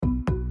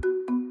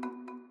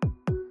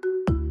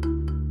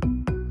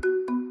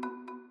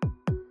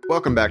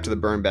Welcome back to the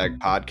Burn Bag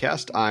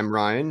Podcast. I'm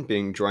Ryan,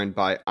 being joined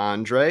by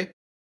Andre.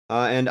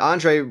 And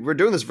Andre, we're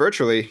doing this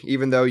virtually,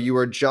 even though you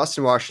were just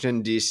in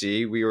Washington,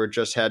 D.C. We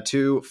just had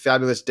 2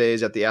 fabulous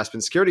days at the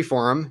Aspen Security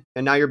Forum,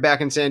 and now you're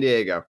back in San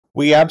Diego.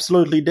 We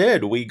absolutely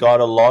did. We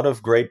got a lot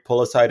of great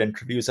pull-aside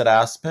interviews at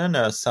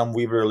Aspen. Some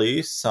we've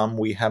released, some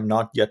we have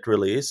not yet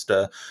released.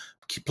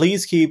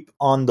 Please keep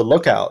on the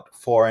lookout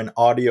for an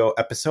audio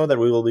episode that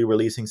we will be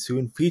releasing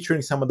soon,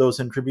 featuring some of those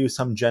interviews,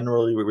 some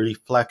general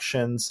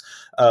reflections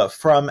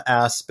from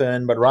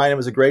Aspen. But Ryan, it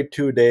was a great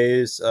 2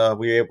 days.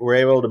 We were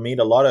able to meet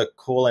a lot of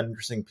cool and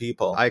interesting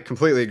people. I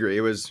completely agree.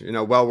 It was,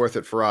 well worth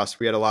it for us.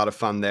 We had a lot of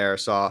fun there.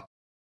 Saw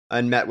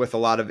and met with a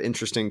lot of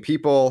interesting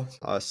people.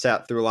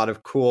 Sat through a lot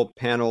of cool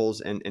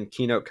panels and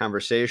keynote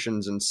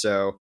conversations. And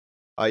so,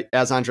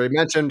 as Andre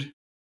mentioned,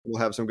 we'll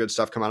have some good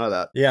stuff come out of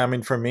that. Yeah, I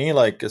mean, for me,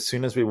 as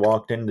soon as we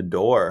walked in the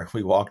door,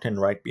 we walked in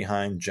right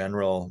behind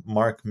General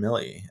Mark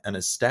Milley and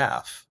his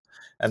staff.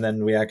 And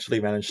then we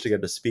actually managed to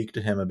get to speak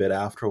to him a bit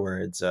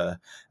afterwards,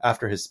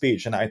 after his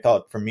speech. And I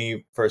thought, for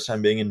me, first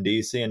time being in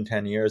D.C. in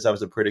 10 years, that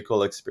was a pretty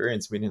cool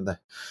experience, meeting the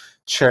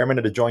chairman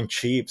of the Joint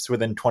Chiefs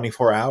within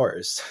 24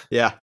 hours.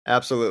 Yeah,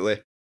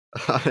 absolutely.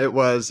 It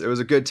was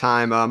a good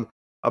time.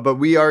 But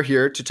we are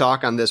here to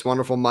talk on this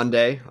wonderful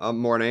Monday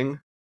morning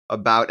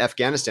about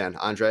Afghanistan,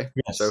 Andre.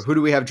 Yes. So who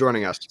do we have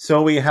joining us?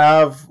 So we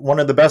have one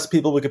of the best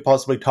people we could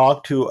possibly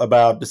talk to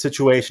about the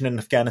situation in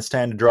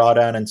Afghanistan, the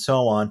drawdown, and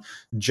so on,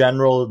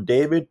 General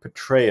David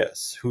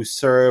Petraeus, who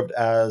served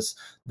as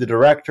the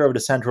director of the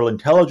Central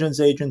Intelligence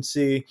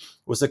Agency,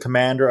 was the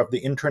commander of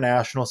the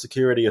International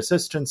Security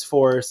Assistance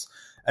Force,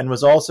 and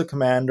was also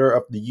commander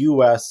of the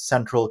U.S.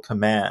 Central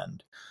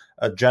Command.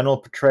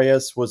 General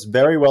Petraeus was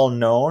very well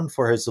known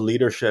for his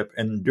leadership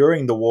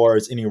during the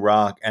wars in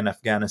Iraq and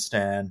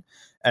Afghanistan,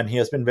 and he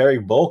has been very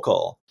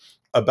vocal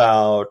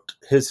about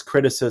his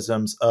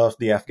criticisms of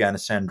the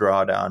Afghanistan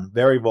drawdown,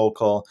 very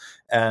vocal.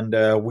 And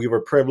we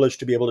were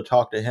privileged to be able to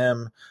talk to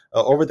him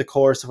over the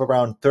course of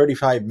around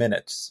 35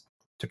 minutes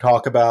to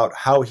talk about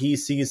how he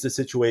sees the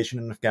situation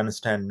in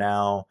Afghanistan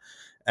now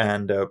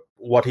and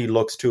what he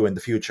looks to in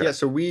the future. Yeah,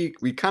 so we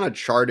kind of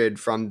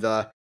charted from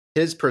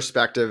his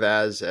perspective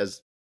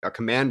as a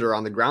commander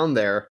on the ground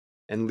there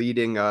and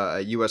leading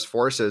U.S.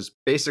 forces,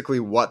 basically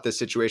what the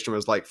situation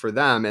was like for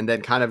them, and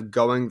then kind of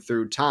going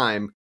through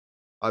time,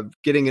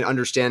 getting an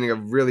understanding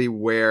of really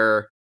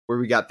where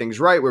we got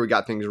things right, where we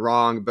got things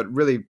wrong. But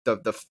really,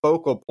 the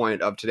focal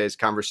point of today's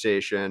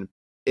conversation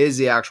is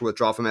the actual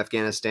withdrawal from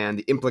Afghanistan,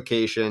 the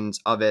implications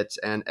of it.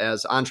 And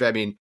as Andre, I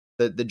mean,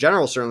 the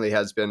general certainly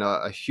has been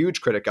a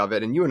huge critic of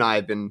it, and you and I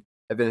have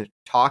been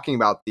talking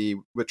about the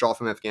withdrawal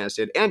from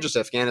Afghanistan and just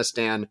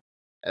Afghanistan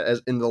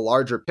as in the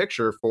larger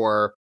picture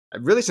for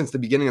really since the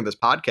beginning of this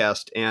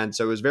podcast. And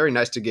so it was very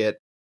nice to get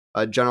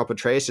General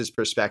Petraeus'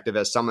 perspective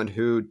as someone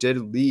who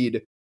did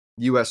lead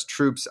U.S.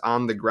 troops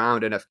on the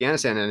ground in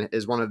Afghanistan and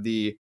is one of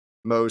the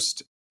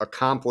most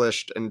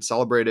accomplished and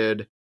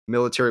celebrated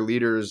military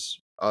leaders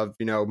of,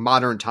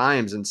 modern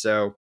times. And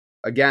so,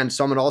 again,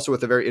 someone also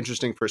with a very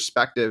interesting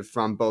perspective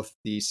from both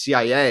the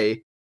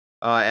CIA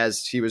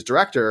as he was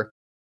director,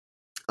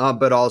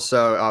 but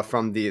also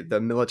from the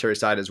military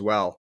side as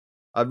well.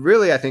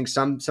 Really, I think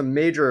some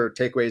major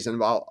takeaways,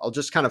 and I'll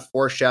just kind of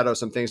foreshadow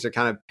some things to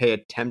kind of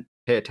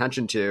pay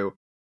attention to.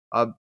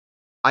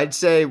 I'd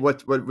say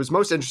what was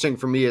most interesting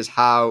for me is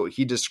how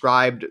he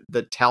described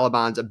the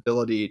Taliban's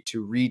ability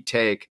to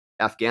retake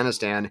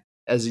Afghanistan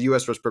as the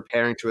U.S. was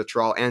preparing to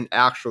withdraw, and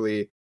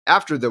actually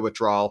after the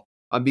withdrawal,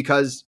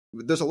 because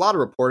there's a lot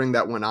of reporting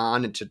that went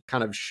on and to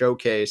kind of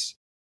showcase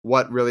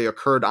what really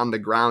occurred on the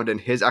ground, and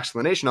his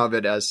explanation of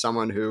it as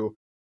someone who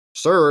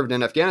served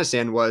in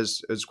Afghanistan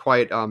was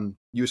quite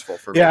useful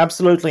for me. Yeah,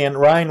 absolutely. And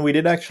Ryan, we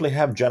did actually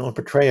have General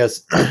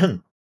Petraeus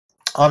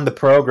on the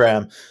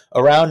program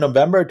around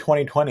November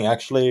 2020,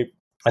 actually,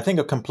 I think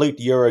a complete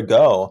year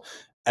ago.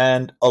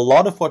 And a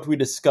lot of what we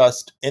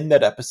discussed in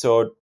that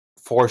episode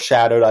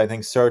foreshadowed, I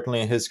think,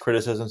 certainly his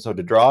criticisms of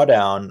the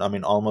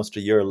drawdown, almost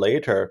a year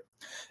later.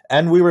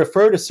 And we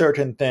refer to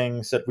certain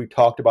things that we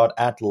talked about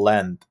at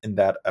length in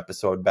that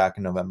episode back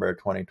in November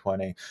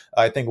 2020.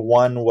 I think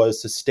one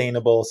was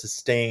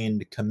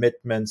sustained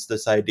commitments,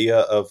 this idea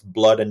of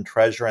blood and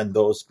treasure and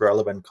those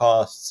relevant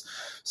costs.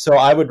 So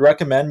I would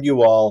recommend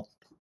you all,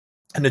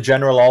 and the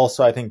general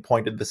also, I think,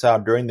 pointed this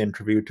out during the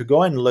interview, to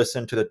go and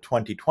listen to the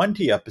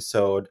 2020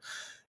 episode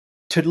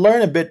to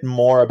learn a bit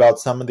more about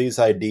some of these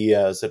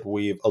ideas that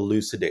we've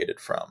elucidated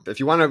from. If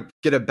you want to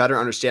get a better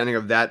understanding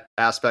of that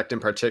aspect in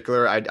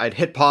particular, I'd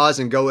hit pause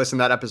and go listen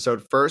to that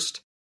episode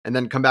first, and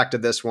then come back to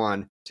this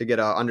one to get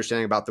an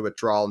understanding about the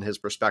withdrawal and his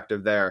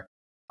perspective there.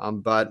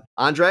 But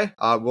Andre,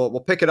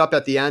 we'll pick it up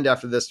at the end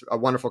after this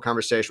wonderful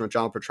conversation with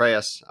General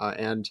Petraeus.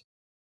 And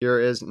here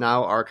is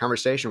now our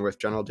conversation with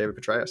General David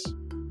Petraeus.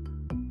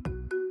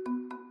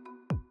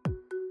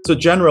 So,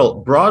 General,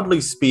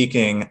 broadly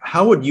speaking,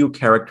 how would you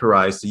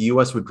characterize the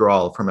U.S.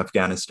 withdrawal from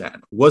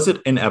Afghanistan? Was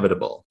it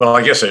inevitable? Well,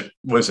 I guess it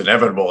was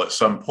inevitable at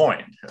some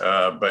point,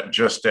 but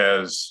just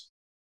as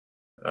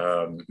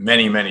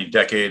many, many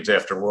decades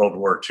after World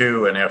War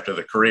II and after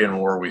the Korean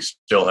War, we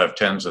still have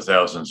tens of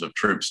thousands of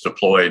troops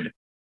deployed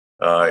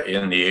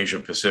in the Asia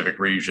Pacific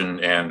region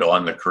and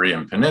on the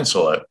Korean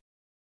Peninsula.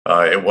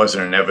 It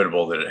wasn't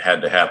inevitable that it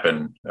had to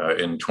happen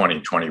in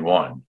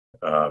 2021.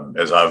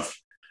 As I've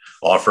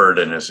offered,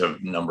 and as a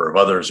number of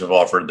others have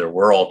offered, there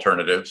were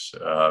alternatives.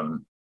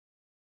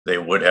 They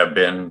would have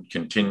been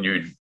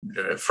continued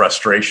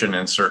frustration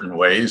in certain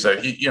ways.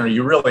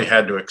 You really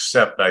had to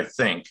accept, I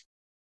think,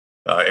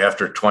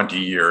 after 20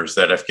 years,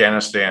 that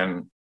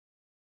Afghanistan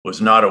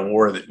was not a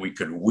war that we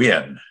could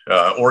win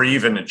or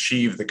even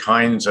achieve the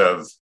kinds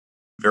of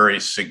very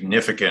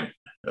significant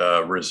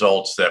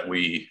results that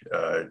we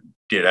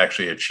did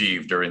actually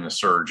achieve during the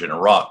surge in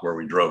Iraq, where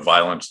we drove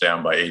violence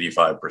down by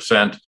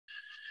 85%.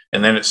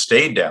 And then it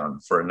stayed down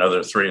for another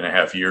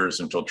 3.5 years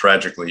until,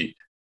 tragically,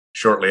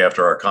 shortly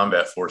after our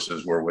combat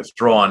forces were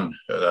withdrawn,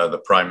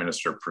 the prime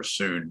minister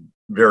pursued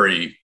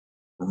very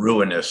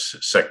ruinous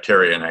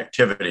sectarian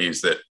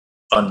activities that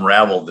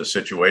unraveled the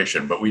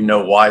situation. But we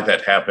know why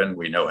that happened.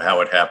 We know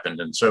how it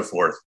happened and so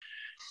forth.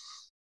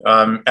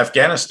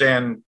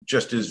 Afghanistan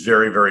just is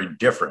very, very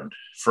different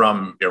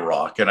from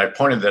Iraq. And I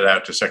pointed that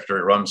out to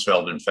Secretary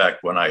Rumsfeld, in fact,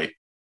 when I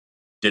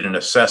did an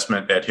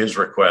assessment at his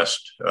request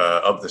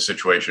of the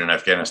situation in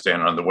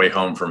Afghanistan on the way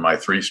home from my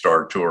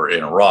 3-star tour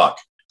in Iraq.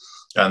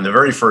 And the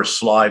very first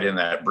slide in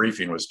that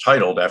briefing was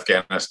titled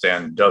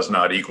 "Afghanistan Does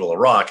Not Equal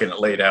Iraq," and it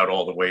laid out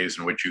all the ways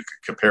in which you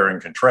could compare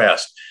and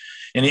contrast.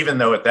 And even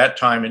though at that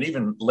time, and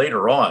even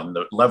later on,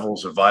 the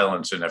levels of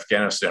violence in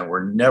Afghanistan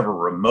were never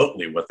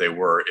remotely what they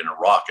were in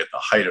Iraq at the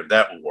height of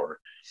that war,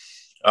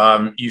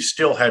 you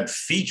still had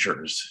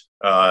features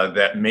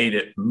that made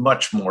it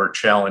much more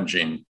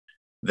challenging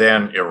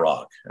than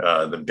Iraq.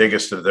 The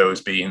biggest of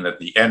those being that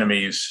the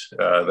enemies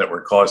that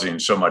were causing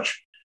so much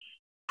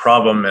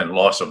problem and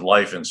loss of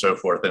life and so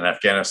forth in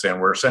Afghanistan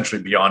were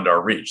essentially beyond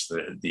our reach.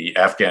 The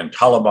Afghan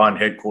Taliban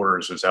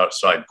headquarters was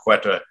outside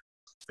Quetta,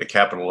 the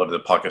capital of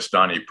the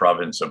Pakistani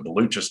province of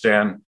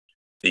Baluchistan.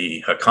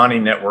 The Haqqani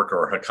network,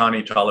 or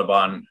Haqqani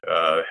Taliban,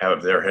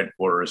 have their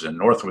headquarters in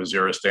North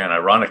Waziristan,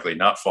 ironically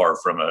not far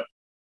from a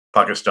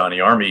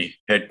Pakistani army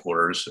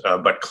headquarters,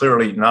 but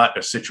clearly not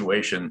a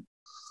situation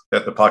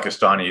that the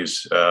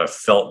Pakistanis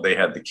felt they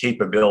had the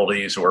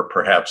capabilities, or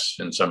perhaps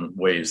in some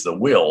ways the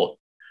will,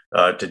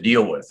 to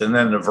deal with. And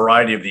then a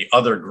variety of the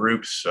other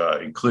groups,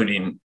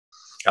 including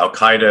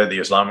Al-Qaeda, the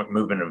Islamic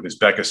Movement of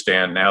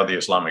Uzbekistan, now the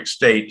Islamic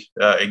State.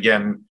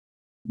 Again,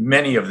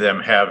 many of them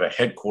have a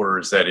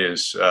headquarters that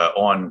is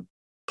on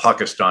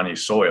Pakistani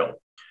soil.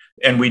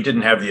 And we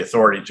didn't have the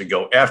authority to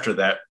go after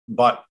that,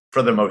 but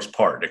for the most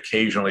part,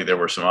 occasionally there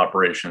were some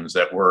operations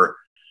that were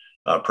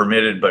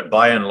permitted, but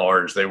by and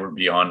large, they were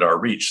beyond our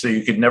reach. So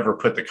you could never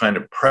put the kind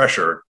of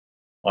pressure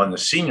on the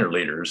senior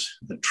leaders,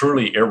 the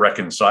truly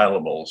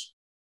irreconcilables,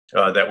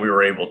 that we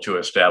were able to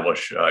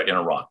establish in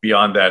Iraq.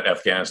 Beyond that,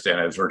 Afghanistan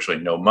has virtually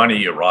no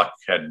money. Iraq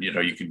had,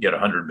 you could get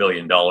 $100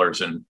 billion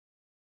in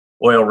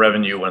oil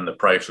revenue when the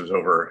price was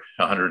over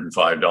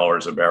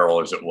 $105 a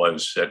barrel, as it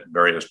was at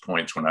various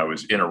points when I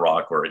was in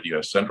Iraq or at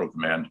U.S. Central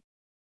Command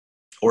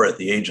or at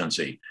the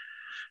agency.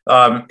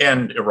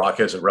 And Iraq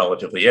has a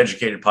relatively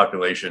educated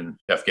population.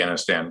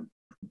 Afghanistan,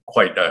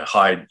 quite a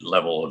high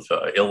level of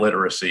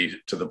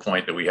illiteracy, to the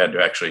point that we had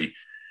to actually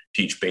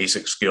teach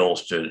basic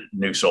skills to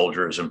new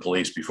soldiers and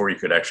police before you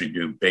could actually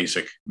do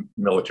basic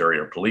military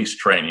or police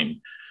training.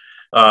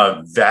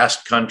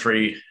 Vast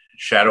country,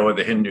 shadow of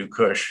the Hindu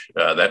Kush,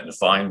 that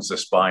defines the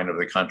spine of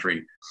the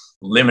country.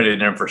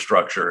 Limited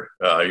infrastructure,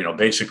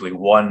 basically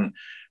one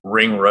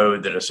ring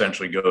road that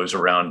essentially goes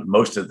around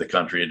most of the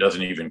country. It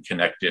doesn't even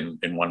connect in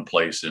one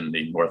place in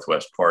the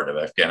northwest part of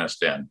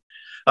Afghanistan.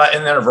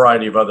 And then a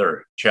variety of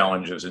other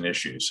challenges and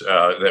issues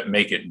that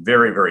make it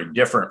very, very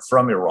different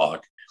from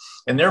Iraq,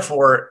 and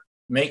therefore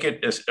make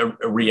it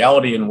a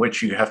reality in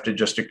which you have to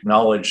just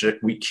acknowledge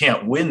that we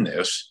can't win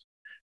this,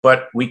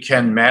 but we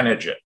can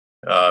manage it.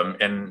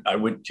 And I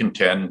would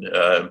contend,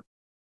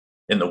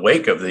 in the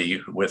wake of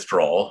the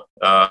withdrawal,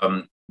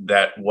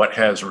 that what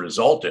has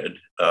resulted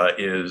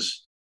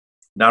is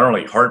not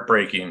only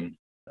heartbreaking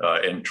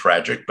and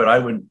tragic, but I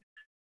would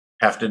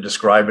have to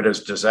describe it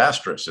as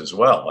disastrous as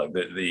well.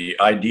 The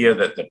idea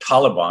that the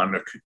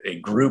Taliban, a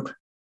group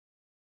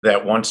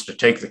that wants to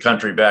take the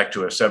country back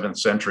to a 7th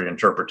century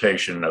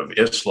interpretation of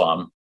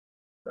Islam,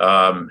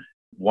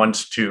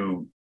 wants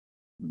to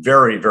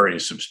very, very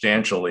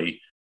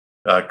substantially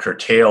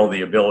curtail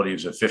the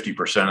abilities of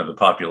 50% of the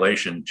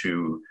population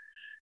to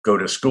go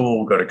to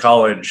school, go to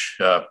college,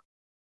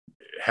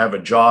 have a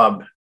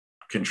job,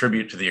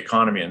 contribute to the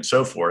economy, and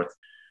so forth.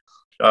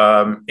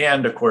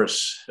 And of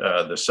course,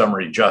 the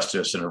summary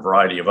justice and a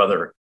variety of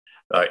other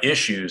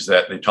issues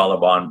that the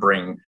Taliban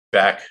bring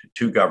back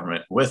to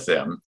government with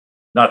them,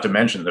 not to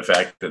mention the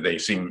fact that they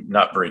seem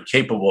not very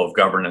capable of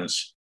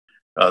governance.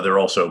 They're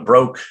also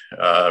broke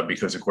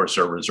because, of course,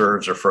 their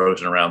reserves are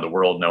frozen around the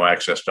world, no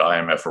access to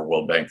IMF or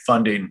World Bank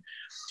funding.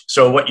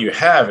 So what you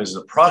have is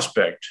the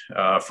prospect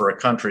for a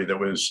country that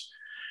was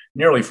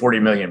nearly 40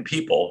 million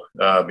people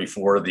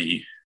before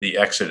the the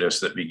exodus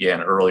that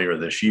began earlier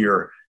this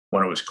year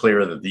when it was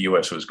clear that the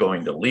U.S. was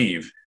going to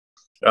leave.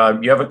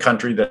 You have a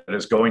country that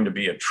is going to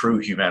be a true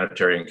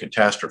humanitarian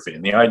catastrophe.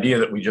 And the idea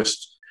that we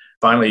just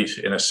finally,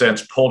 in a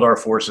sense, pulled our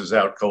forces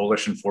out,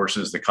 coalition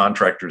forces, the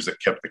contractors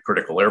that kept the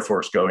critical Air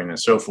Force going and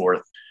so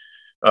forth,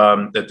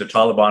 that the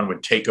Taliban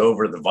would take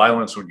over, the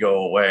violence would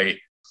go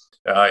away.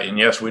 And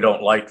yes, we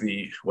don't like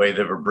the way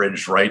they've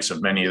abridged rights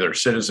of many of their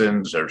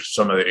citizens, or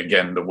some of the,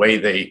 again, the way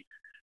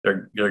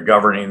they're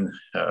governing,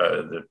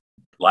 the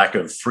lack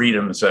of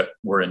freedoms that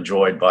were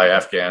enjoyed by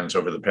Afghans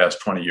over the past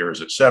 20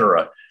 years, et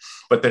cetera,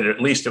 but that at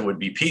least it would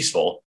be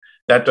peaceful.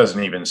 That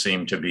doesn't even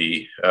seem to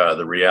be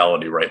the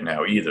reality right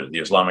now either. The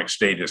Islamic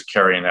State is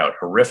carrying out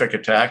horrific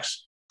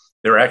attacks.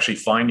 They're actually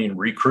finding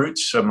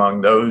recruits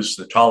among those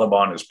the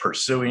Taliban is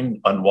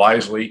pursuing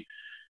unwisely,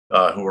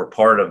 who are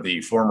part of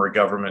the former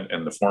government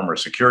and the former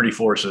security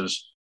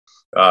forces.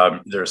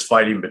 There's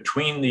fighting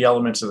between the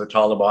elements of the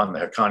Taliban, the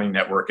Haqqani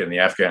network, and the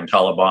Afghan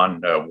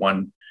Taliban.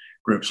 One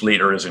group's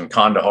leader is in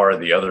Kandahar,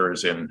 the other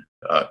is in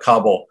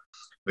Kabul.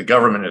 The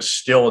government is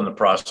still in the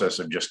process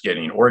of just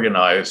getting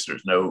organized.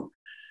 There's no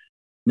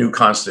new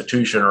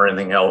constitution or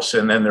anything else.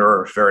 And then there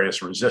are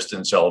various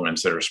resistance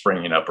elements that are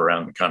springing up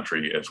around the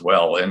country as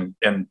well. And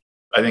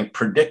I think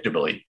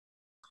predictably,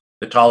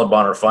 the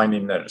Taliban are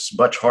finding that it's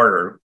much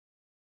harder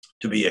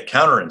to be a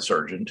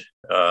counterinsurgent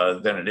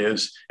than it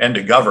is, and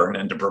to govern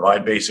and to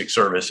provide basic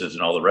services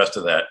and all the rest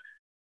of that,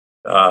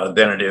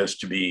 than it is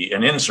to be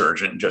an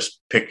insurgent,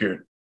 just pick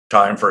your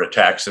time for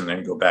attacks and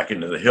then go back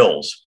into the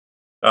hills.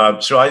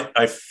 So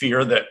I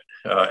fear that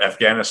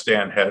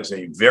Afghanistan has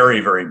a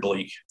very, very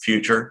bleak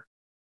future.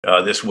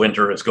 This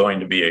winter is going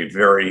to be a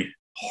very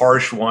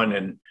harsh one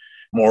in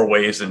more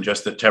ways than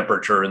just the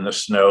temperature and the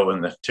snow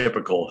and the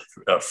typical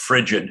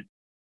frigid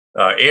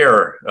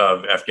air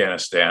of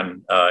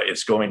Afghanistan.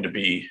 It's going to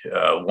be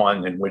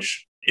one in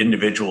which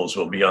individuals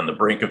will be on the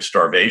brink of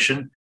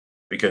starvation,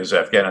 because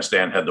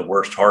Afghanistan had the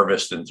worst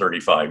harvest in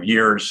 35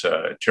 years,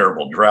 a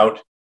terrible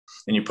drought.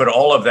 And you put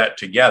all of that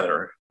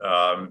together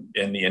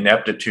in the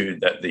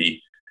ineptitude that the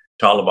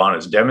Taliban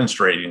is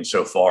demonstrating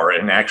so far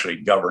in actually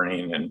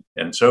governing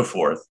and so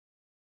forth.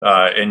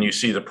 And you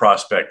see the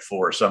prospect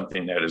for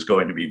something that is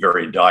going to be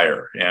very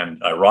dire.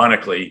 And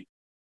ironically,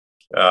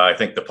 I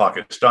think the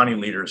Pakistani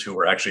leaders who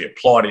were actually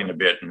applauding a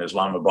bit in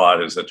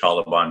Islamabad as the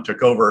Taliban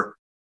took over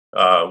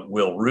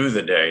will rue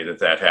the day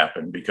that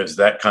happened, because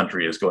that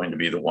country is going to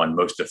be the one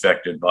most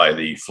affected by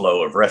the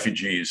flow of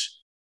refugees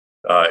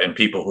and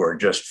people who are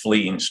just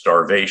fleeing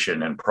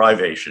starvation and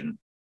privation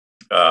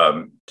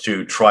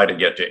to try to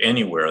get to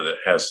anywhere that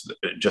has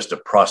just a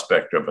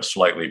prospect of a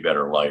slightly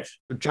better life.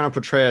 General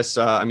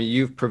Petraeus, I mean,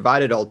 you've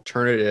provided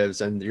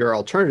alternatives, and your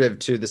alternative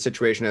to the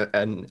situation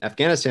in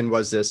Afghanistan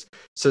was this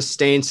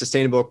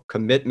sustainable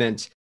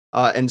commitment.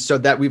 And so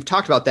that we've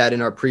talked about that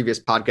in our previous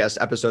podcast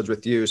episodes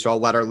with you. So I'll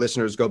let our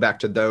listeners go back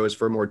to those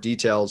for more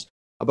details.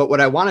 But what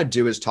I want to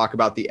do is talk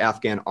about the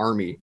Afghan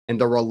army and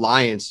the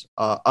reliance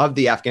of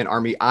the Afghan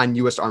army on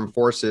U.S. armed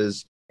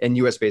forces and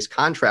U.S.-based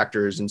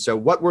contractors. And so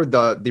what were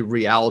the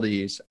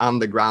realities on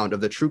the ground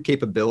of the true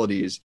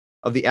capabilities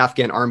of the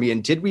Afghan army?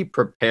 And did we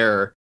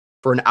prepare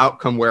for an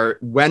outcome where,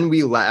 when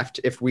we left,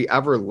 if we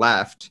ever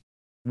left,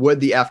 would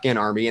the Afghan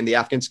army and the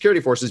Afghan security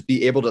forces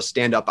be able to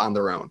stand up on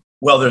their own?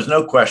 Well, there's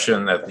no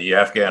question that the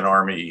Afghan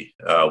army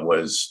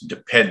was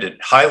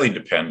highly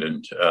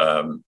dependent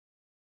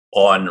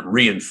on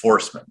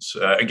reinforcements.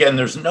 Again,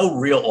 there's no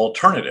real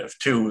alternative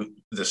to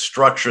the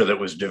structure that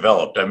was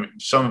developed. I mean,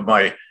 some of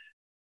my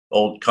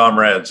old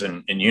comrades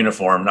in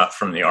uniform, not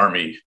from the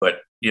army,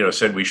 but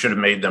said we should have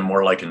made them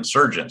more like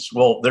insurgents.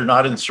 Well, they're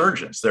not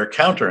insurgents; they're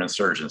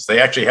counterinsurgents. They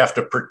actually have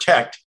to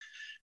protect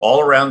all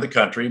around the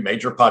country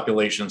major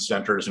population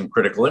centers and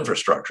critical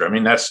infrastructure. I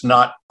mean, that's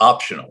not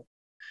optional,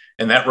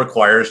 and that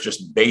requires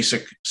just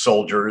basic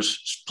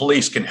soldiers.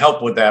 Police can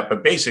help with that,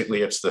 but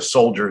basically, it's the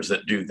soldiers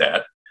that do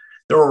that.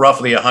 There were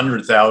roughly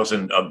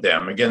 100,000 of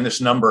them. Again,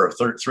 this number of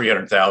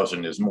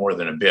 300,000 is more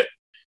than a bit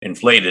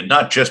inflated,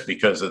 not just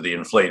because of the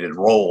inflated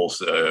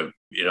roles, and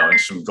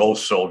some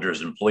ghost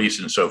soldiers and police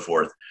and so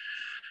forth,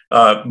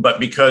 but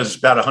because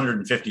about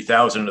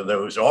 150,000 of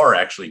those are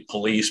actually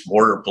police,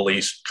 border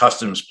police,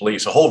 customs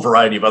police, a whole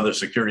variety of other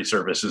security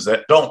services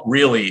that don't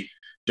really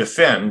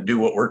do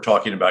what we're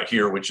talking about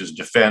here, which is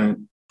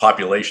defend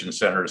population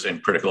centers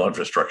and critical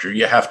infrastructure.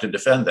 You have to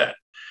defend that.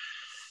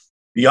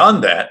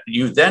 Beyond that,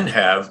 you then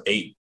have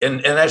and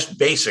that's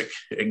basic.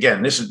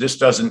 Again, this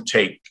doesn't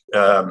take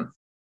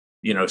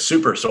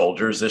super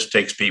soldiers. This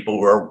takes people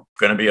who are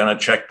going to be on a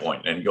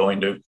checkpoint and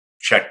going to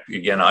check,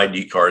 again,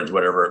 ID cards,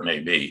 whatever it may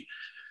be,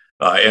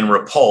 and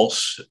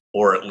repulse,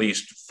 or at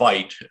least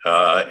fight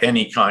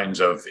any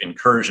kinds of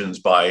incursions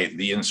by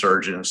the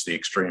insurgents, the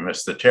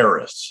extremists, the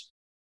terrorists.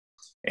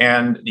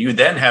 And you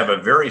then have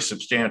a very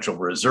substantial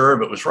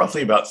reserve. It was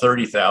roughly about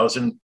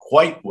 30,000,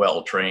 quite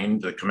well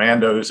trained, the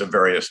commandos of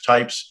various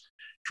types,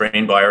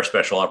 trained by our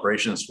special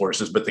operations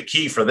forces. But the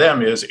key for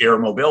them is air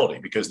mobility,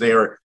 because they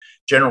are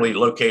generally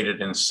located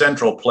in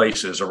central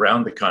places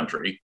around the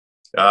country.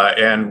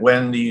 And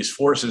when these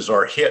forces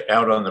are hit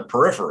out on the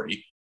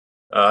periphery,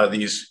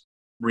 these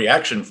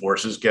reaction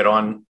forces get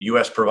on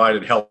US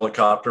provided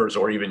helicopters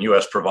or even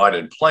US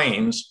provided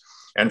planes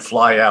and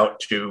fly out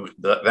to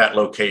that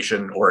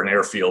location or an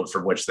airfield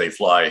from which they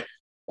fly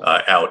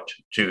out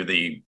to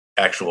the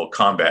actual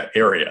combat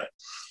area.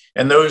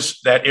 And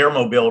that air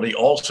mobility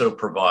also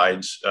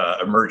provides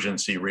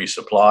emergency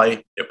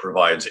resupply. It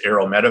provides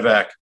aero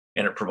medevac,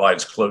 and it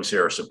provides close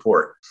air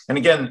support. And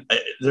again,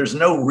 there's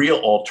no real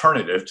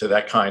alternative to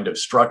that kind of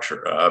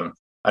structure.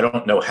 I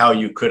don't know how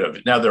you could have.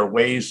 Now, there are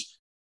ways.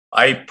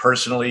 I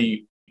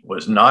personally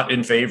was not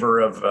in favor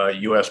of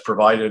US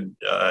provided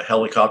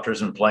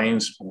helicopters and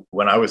planes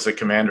when I was the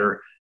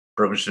commander,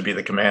 privileged to be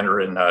the commander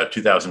in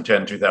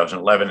 2010,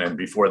 2011. And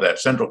before that,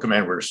 Central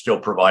Command, we were still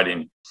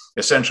providing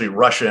essentially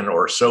Russian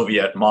or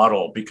Soviet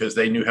model because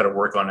they knew how to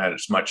work on that.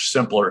 It's much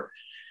simpler.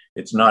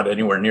 It's not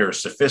anywhere near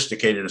as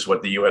sophisticated as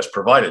what the US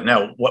provided.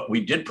 Now, what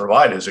we did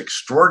provide is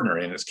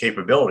extraordinary in its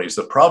capabilities.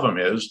 The problem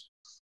is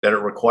that it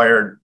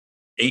required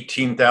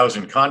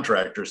 18,000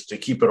 contractors to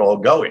keep it all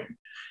going.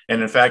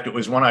 And in fact, it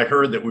was when I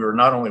heard that we were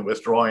not only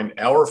withdrawing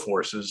our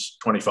forces,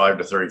 25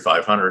 to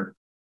 3,500,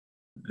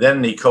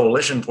 then the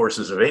coalition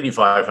forces of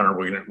 8,500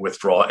 were going to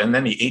withdraw, and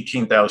then the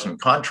 18,000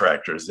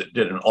 contractors that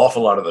did an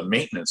awful lot of the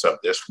maintenance of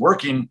this,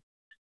 working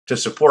to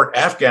support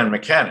Afghan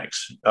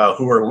mechanics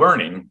who are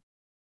learning.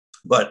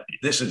 But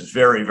this is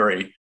very,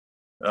 very,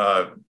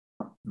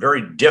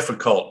 very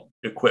difficult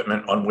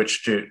equipment on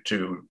which to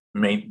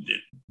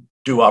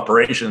do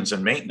operations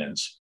and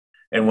maintenance.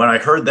 And when I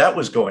heard that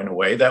was going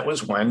away, that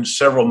was when,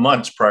 several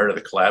months prior to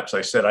the collapse,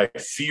 I said I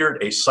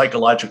feared a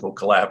psychological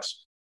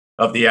collapse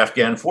of the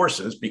Afghan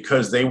forces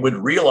because they would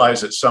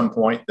realize at some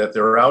point that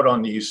they're out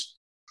on these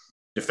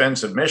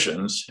defensive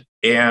missions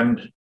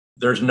and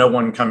there's no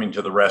one coming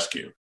to the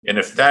rescue. And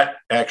if that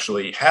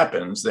actually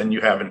happens, then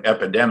you have an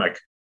epidemic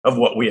of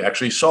what we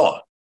actually saw,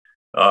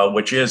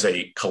 which is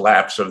a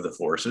collapse of the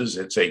forces.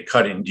 It's a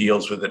cutting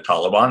deals with the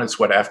Taliban. It's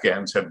what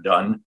Afghans have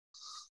done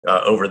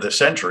over the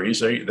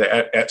centuries.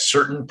 At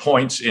certain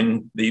points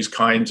in these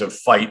kinds of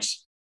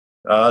fights,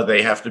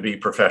 they have to be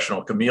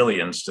professional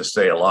chameleons to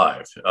stay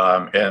alive.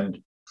 And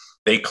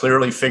they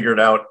clearly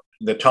figured out,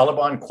 the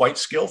Taliban quite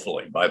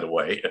skillfully, by the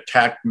way,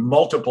 attacked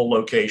multiple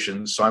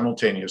locations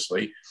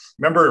simultaneously.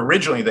 Remember,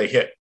 originally they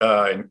hit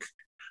in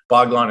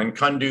Baghlan and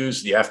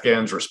Kunduz. The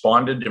Afghans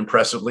responded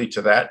impressively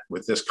to that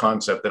with this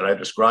concept that I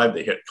described.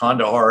 They hit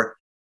Kandahar.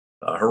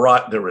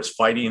 Herat, there was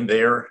fighting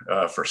there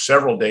for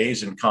several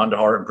days in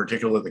Kandahar. In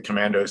particular, the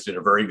commandos did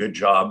a very good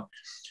job.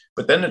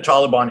 But then the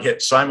Taliban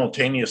hit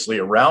simultaneously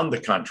around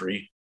the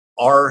country.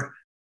 Our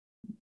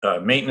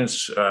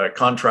maintenance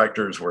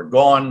contractors were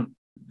gone.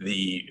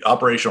 The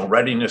operational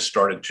readiness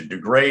started to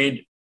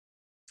degrade.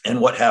 And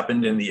what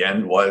happened in the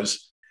end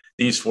was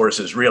these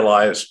forces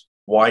realized,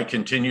 why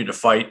continue to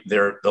fight?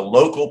 The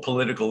local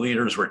political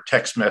leaders were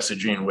text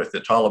messaging with the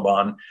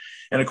Taliban.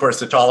 And of course,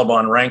 the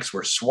Taliban ranks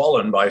were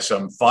swollen by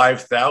some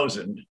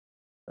 5,000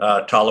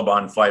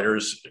 Taliban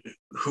fighters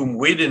whom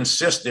we'd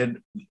insisted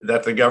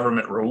that the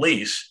government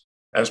release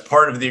as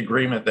part of the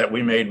agreement that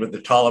we made with the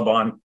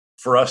Taliban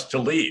for us to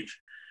leave,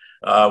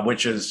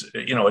 which is,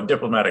 a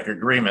diplomatic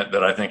agreement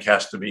that I think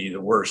has to be the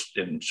worst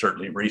in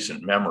certainly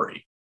recent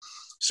memory.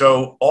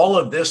 So all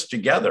of this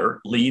together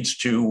leads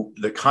to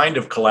the kind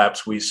of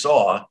collapse we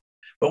saw.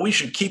 But we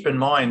should keep in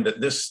mind that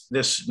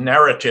this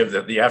narrative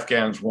that the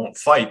Afghans won't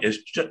fight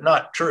is just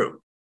not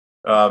true.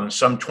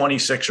 Some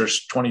 26 or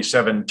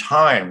 27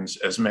 times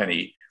as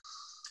many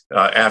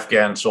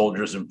Afghan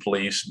soldiers and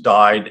police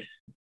died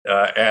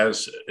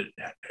as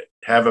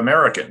have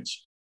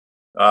Americans.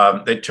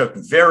 They took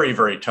very,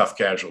 very tough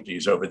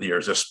casualties over the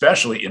years,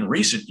 especially in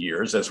recent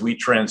years as we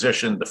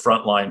transitioned the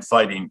frontline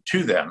fighting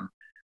to them,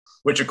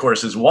 which of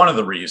course is one of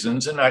the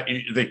reasons. And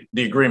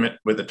the agreement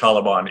with the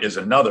Taliban is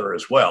another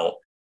as well.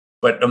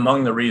 But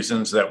among the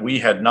reasons that we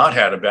had not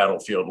had a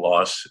battlefield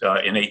loss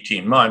in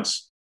 18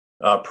 months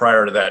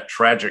prior to that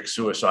tragic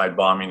suicide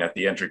bombing at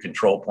the entry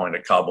control point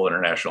at Kabul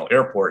International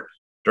Airport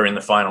during the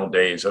final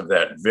days of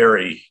that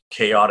very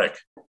chaotic,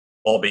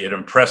 albeit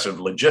impressive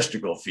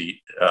logistical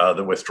feat,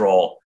 the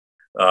withdrawal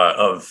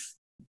of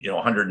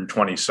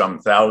 120 some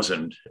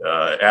thousand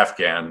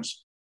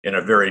Afghans in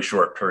a very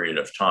short period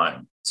of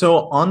time.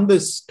 So on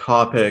this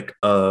topic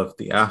of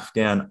the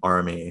Afghan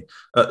army,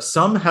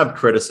 some have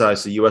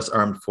criticized the U.S.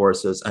 Armed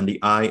Forces and the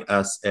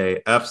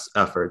ISAF's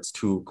efforts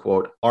to,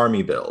 quote,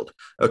 army build,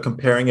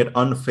 comparing it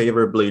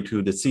unfavorably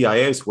to the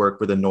CIA's work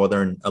with the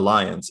Northern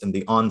Alliance in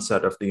the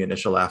onset of the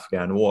initial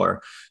Afghan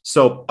war.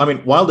 So,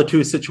 while the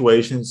two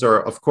situations are,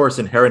 of course,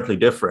 inherently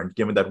different,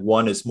 given that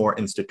one is more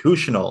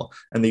institutional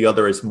and the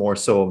other is more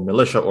so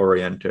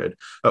militia-oriented,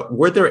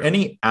 were there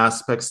any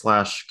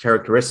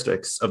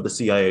aspects/characteristics of the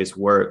CIA's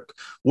work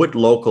with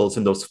locals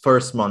in those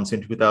first months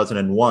in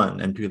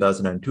 2001 and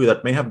 2002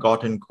 that may have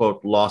gotten,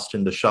 quote, lost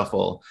in the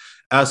shuffle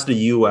as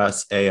the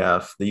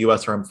USAF, the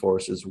U.S. Armed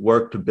Forces,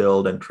 worked to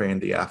build and train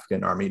the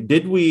Afghan army?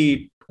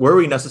 Were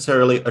we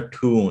necessarily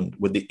attuned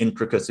with the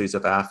intricacies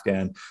of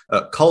Afghan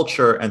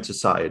culture and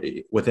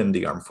society within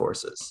the armed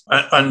forces?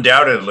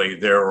 Undoubtedly,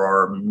 there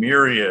are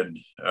myriad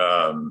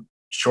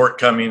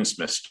shortcomings,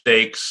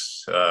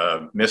 mistakes,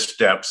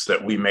 missteps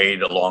that we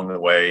made along the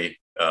way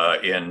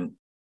in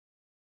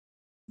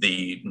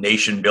the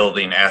nation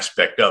building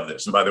aspect of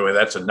this. And by the way,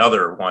 that's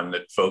another one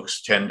that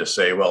folks tend to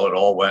say, well, it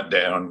all went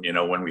down,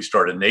 when we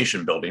started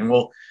nation building.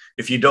 Well,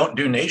 if you don't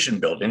do nation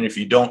building, if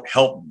you don't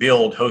help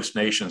build host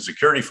nation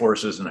security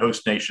forces and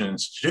host nation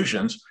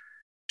institutions,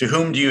 to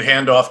whom do you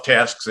hand off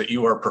tasks that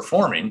you are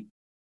performing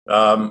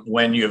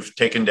when you've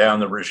taken down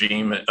the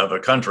regime of a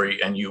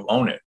country and you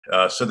own it?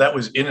 So that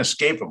was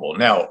inescapable.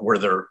 Now, were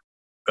there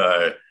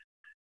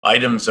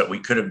items that we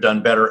could have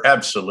done better?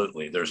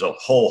 Absolutely. There's a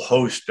whole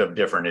host of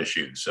different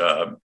issues.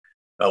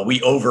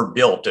 We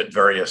overbuilt at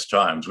various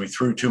times. We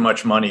threw too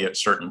much money at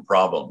certain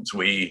problems.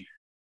 We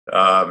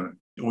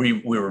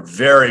were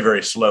very,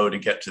 very slow to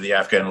get to the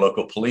Afghan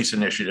local police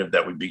initiative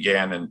that we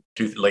began in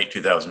late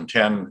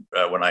 2010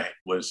 when I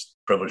was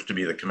privileged to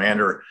be the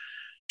commander.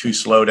 Too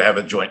slow to have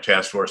a joint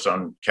task force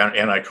on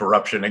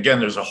anti-corruption. Again,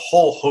 there's a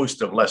whole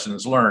host of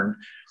lessons learned,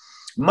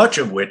 much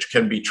of which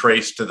can be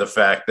traced to the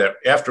fact that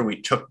after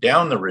we took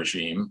down the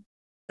regime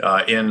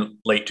in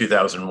late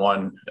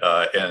 2001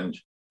 and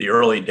the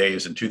early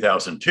days in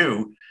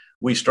 2002,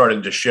 we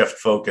started to shift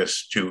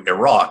focus to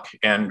Iraq.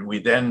 And we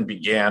then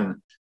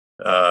began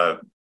a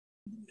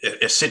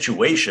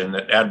situation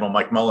that Admiral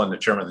Mike Mullen,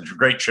 the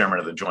great chairman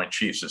of the Joint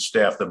Chiefs of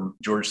Staff, the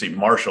George C.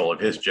 Marshall of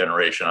his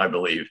generation, I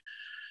believe,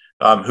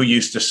 who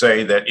used to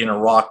say that in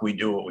Iraq, we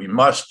do what we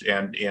must,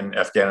 and in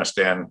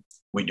Afghanistan,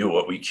 we do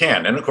what we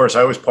can. And of course,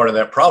 I was part of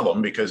that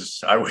problem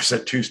because I was a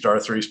 2-star,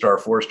 3-star,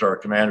 4-star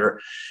commander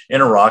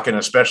in Iraq, and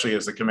especially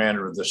as the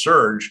commander of the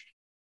surge,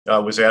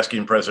 was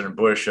asking President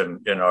Bush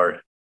and our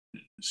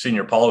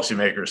senior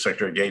policymakers,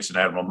 Secretary Gates and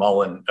Admiral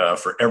Mullen,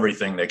 for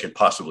everything they could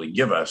possibly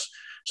give us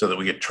so that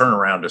we could turn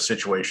around a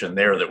situation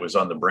there that was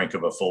on the brink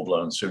of a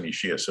full-blown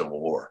Sunni-Shia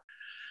civil war.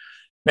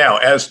 Now,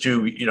 as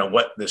to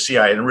what the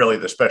CIA and really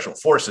the special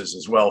forces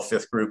as well,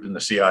 Fifth Group and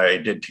the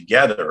CIA did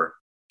together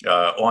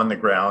on the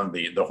ground,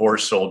 the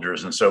horse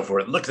soldiers and so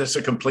forth. Look, this is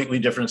a completely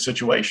different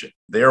situation.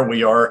 There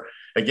we are,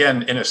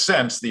 again, in a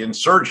sense, the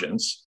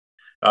insurgents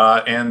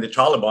and the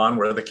Taliban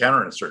were the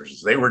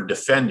counterinsurgents. They were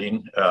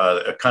defending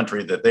a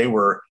country that they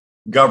were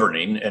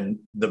governing, and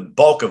the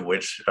bulk of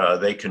which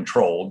they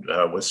controlled,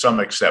 with some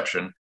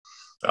exception,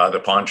 the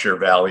Panjshir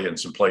Valley and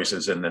some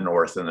places in the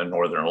north and the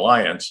Northern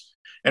Alliance.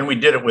 And we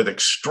did it with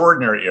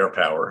extraordinary air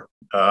power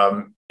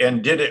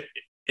and did it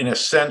in a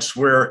sense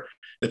where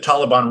the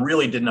Taliban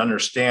really didn't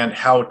understand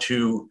how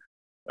to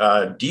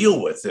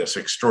deal with this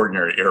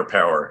extraordinary air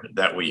power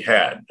that we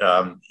had.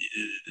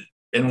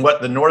 And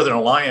what the Northern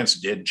Alliance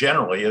did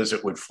generally is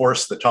it would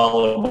force the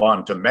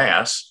Taliban to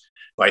mass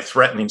by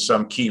threatening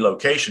some key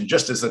location,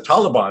 just as the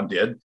Taliban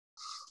did,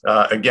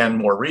 again,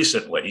 more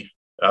recently.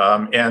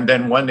 And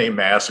then when they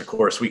mass, of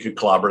course, we could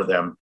clobber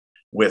them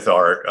with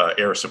our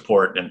air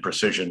support and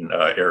precision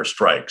air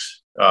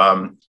strikes.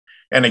 And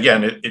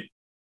again,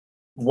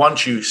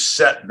 once you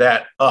set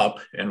that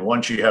up and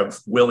once you have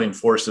willing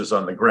forces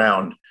on the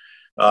ground,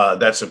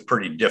 that's a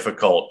pretty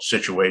difficult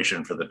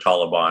situation for the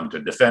Taliban to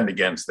defend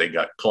against. They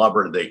got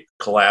clobbered, they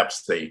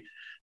collapsed, they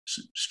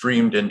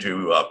streamed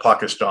into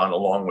Pakistan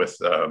along with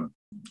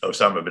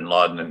Osama bin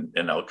Laden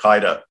and Al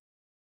Qaeda.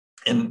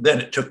 And then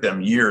it took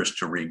them years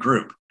to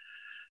regroup.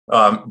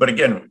 But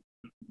again,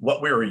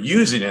 what we were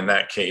using in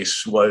that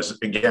case was,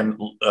 again,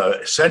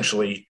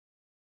 essentially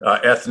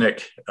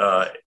ethnic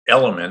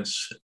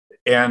elements.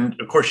 And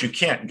of course, you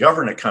can't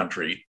govern a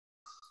country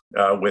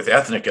with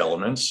ethnic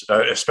elements,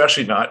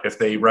 especially not if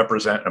they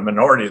represent a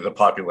minority of the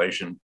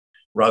population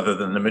rather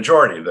than the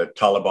majority. The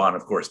Taliban,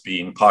 of course,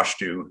 being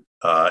Pashto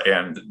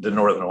and the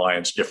Northern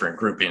Alliance, different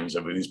groupings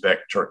of Uzbek,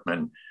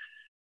 Turkmen,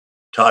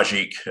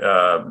 Tajik,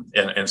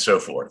 and so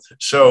forth.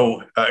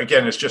 So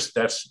again,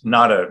 that's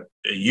not a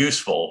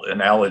useful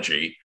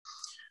analogy.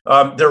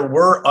 There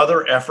were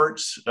other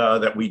efforts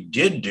that we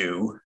did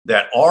do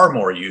that are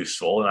more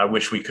useful, and I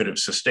wish we could have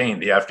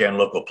sustained. The Afghan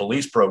local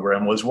police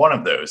program was one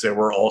of those. There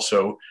were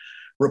also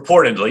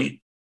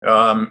reportedly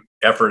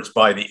efforts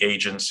by the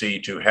agency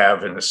to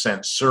have, in a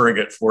sense,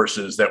 surrogate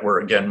forces that were,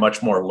 again,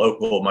 much more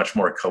local, much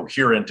more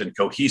coherent and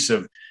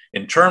cohesive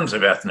in terms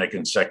of ethnic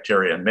and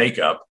sectarian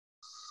makeup.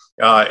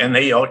 And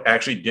they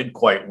actually did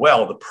quite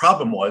well. The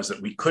problem was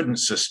that we couldn't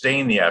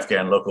sustain the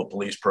Afghan local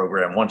police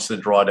program once the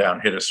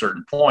drawdown hit a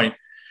certain point.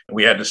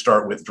 We had to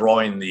start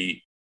withdrawing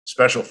the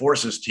special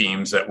forces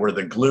teams that were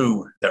the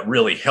glue that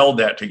really held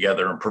that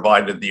together and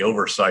provided the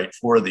oversight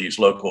for these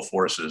local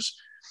forces.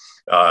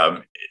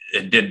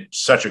 It did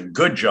such a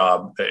good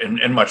job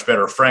and much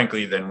better,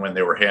 frankly, than when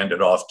they were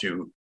handed off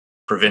to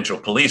provincial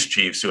police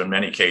chiefs, who in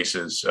many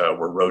cases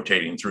were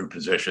rotating through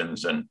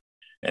positions and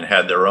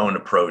had their own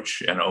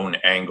approach and own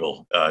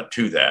angle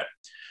to that.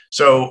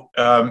 So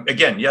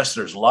again, yes,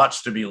 there's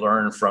lots to be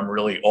learned from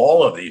really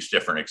all of these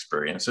different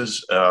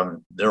experiences.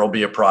 There will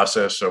be a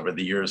process over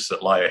the years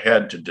that lie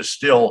ahead to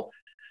distill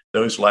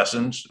those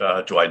lessons,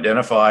 to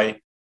identify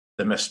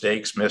the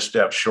mistakes,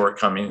 missteps,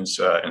 shortcomings,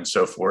 and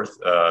so forth.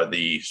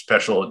 The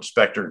Special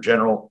Inspector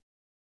General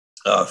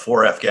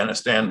for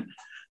Afghanistan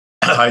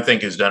I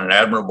think, has done an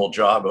admirable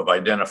job of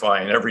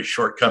identifying every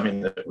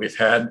shortcoming that we've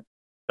had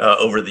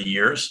over the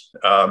years,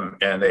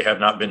 and they have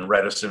not been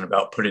reticent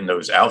about putting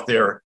those out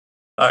there.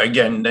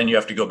 Again, then you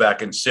have to go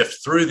back and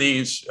sift through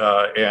these,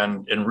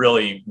 and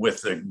really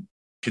with a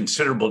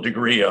considerable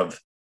degree of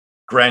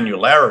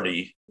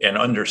granularity and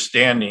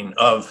understanding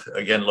of,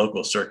 again,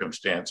 local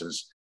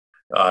circumstances.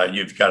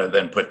 You've got to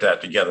then put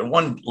that together.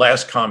 One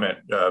last comment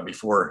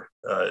before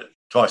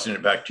tossing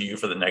it back to you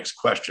for the next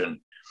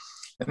question.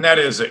 And that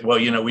is that, well,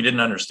 we didn't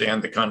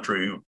understand the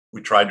country.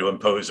 We tried to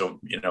impose a,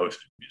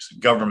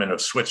 government of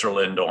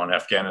Switzerland on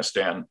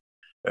Afghanistan,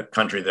 a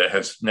country that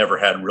has never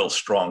had real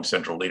strong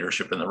central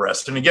leadership in the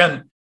rest. And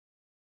again,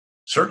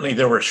 certainly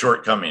there were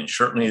shortcomings.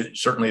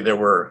 Certainly there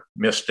were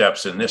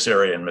missteps in this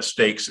area and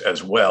mistakes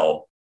as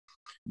well.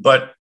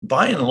 But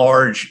by and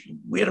large,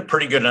 we had a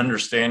pretty good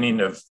understanding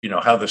of,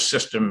 how the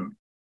system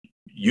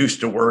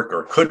used to work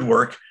or could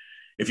work.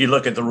 If you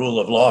look at the rule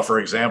of law, for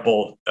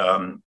example,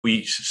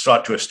 we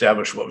sought to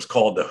establish what was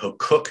called the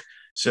hukuk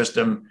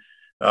system,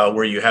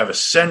 where you have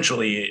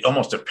essentially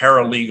almost a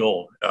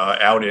paralegal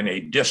out in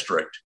a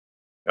district,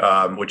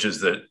 which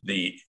is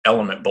the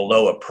element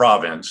below a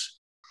province.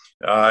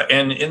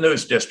 And in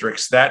those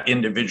districts, that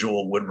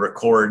individual would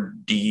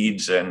record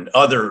deeds and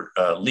other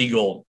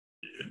legal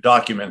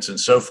documents and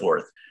so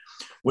forth,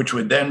 which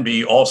would then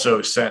be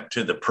also sent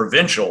to the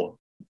provincial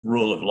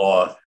rule of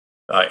law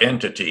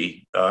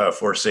entity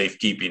for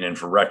safekeeping and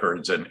for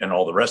records and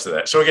all the rest of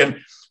that. So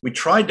again, we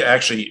tried to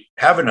actually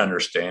have an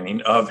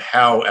understanding of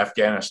how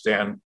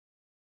Afghanistan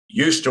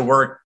used to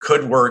work,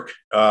 could work,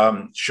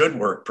 should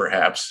work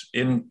perhaps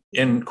in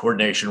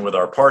coordination with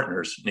our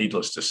partners,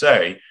 needless to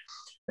say.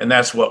 And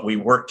that's what we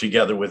worked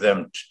together with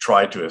them to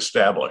try to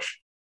establish.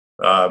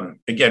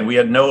 Again, we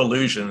had no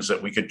illusions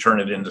that we could turn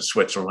it into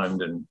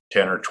Switzerland in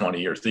 10 or 20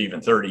 years,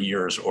 even 30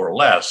 years or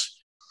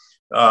less.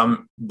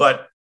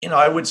 But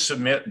I would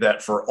submit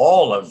that for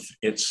all of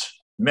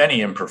its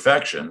many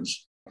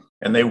imperfections,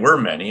 and they were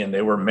many, and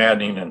they were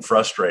maddening and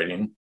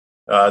frustrating,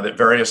 that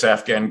various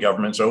Afghan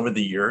governments over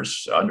the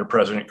years, under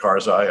President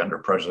Karzai, under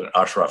President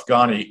Ashraf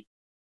Ghani,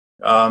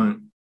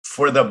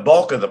 for the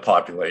bulk of the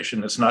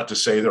population, it's not to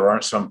say there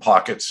aren't some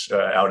pockets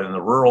out in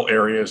the rural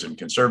areas and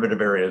conservative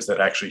areas that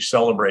actually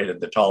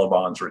celebrated the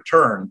Taliban's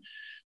return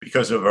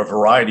because of a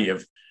variety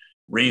of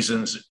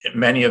reasons,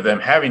 many of them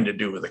having to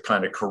do with the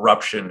kind of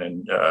corruption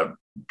and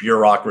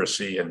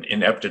bureaucracy and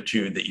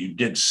ineptitude that you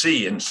did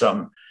see in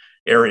some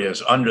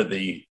areas under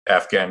the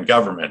Afghan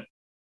government.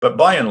 But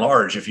by and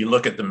large, if you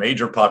look at the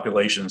major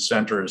population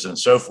centers and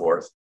so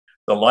forth,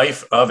 the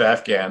life of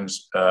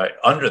Afghans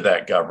under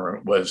that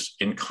government was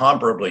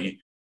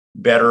incomparably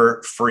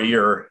better,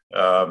 freer,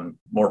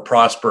 more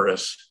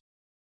prosperous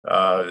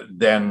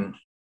than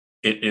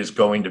it is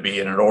going to be,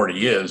 and it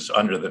already is,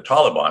 under the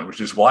Taliban, which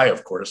is why,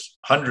 of course,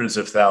 hundreds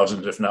of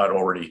thousands, if not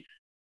already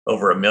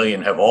over 1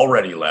 million, have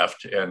already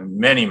left, and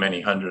many, many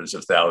hundreds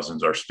of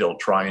thousands are still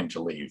trying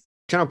to leave.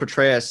 General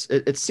Petraeus,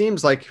 it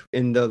seems like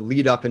in the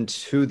lead up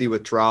into the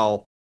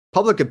withdrawal,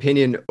 public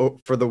opinion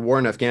for the war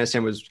in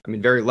Afghanistan was,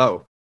 very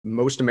low.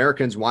 Most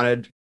Americans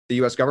wanted the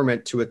U.S.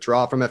 government to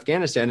withdraw from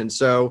Afghanistan. And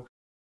so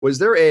was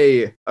there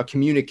a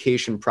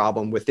communication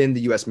problem within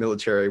the U.S.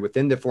 military,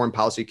 within the foreign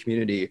policy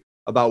community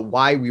about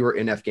why we were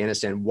in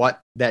Afghanistan,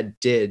 what that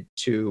did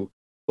to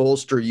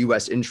bolster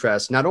U.S.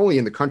 interests, not only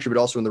in the country, but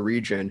also in the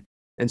region?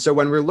 And so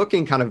when we're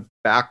looking kind of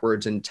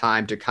backwards in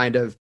time to kind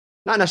of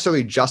not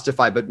necessarily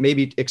justify, but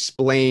maybe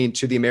explain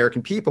to the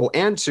American people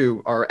and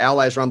to our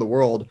allies around the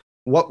world,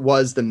 what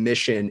was the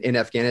mission in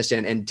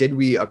Afghanistan and did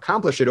we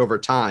accomplish it over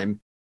time?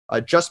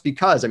 Just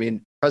because,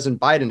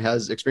 President Biden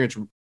has experienced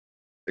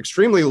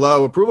extremely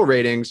low approval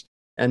ratings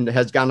and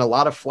has gotten a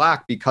lot of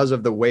flack because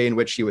of the way in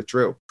which he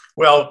withdrew.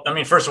 Well,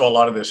 first of all, a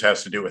lot of this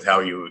has to do with how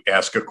you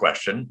ask a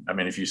question.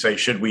 If you say,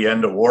 should we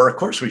end a war? Of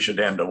course we should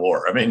end a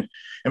war. And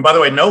by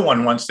the way, no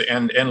one wants to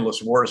end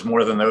endless wars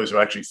more than those who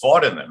actually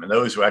fought in them and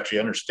those who actually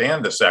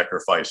understand the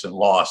sacrifice and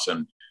loss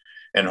and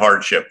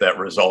hardship that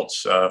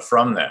results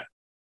from that.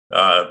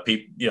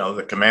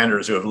 The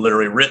commanders who have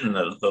literally written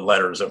the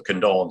letters of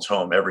condolence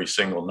home every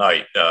single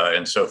night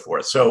and so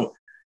forth. So,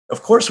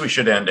 of course, we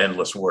should end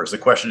endless wars. The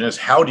question is,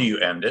 how do you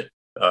end it?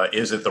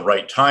 Is it the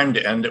right time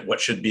to end it? What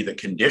should be the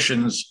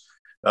conditions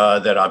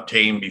that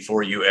obtain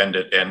before you end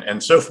it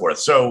and so forth?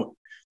 So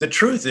the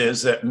truth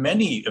is that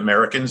many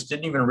Americans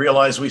didn't even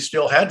realize we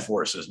still had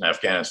forces in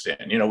Afghanistan.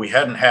 We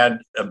hadn't had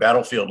a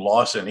battlefield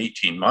loss in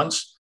 18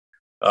 months.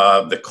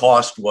 The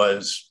cost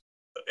was,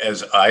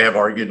 as I have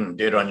argued and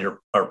did on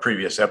our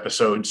previous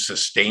episode,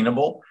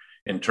 sustainable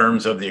in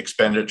terms of the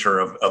expenditure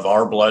of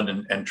our blood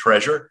and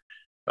treasure.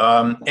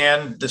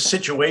 And the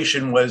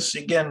situation was,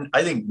 again,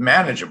 I think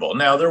manageable.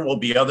 Now, there will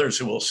be others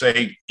who will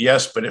say,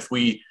 yes, but if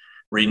we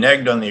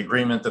reneged on the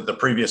agreement that the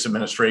previous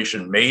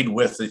administration made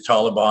with the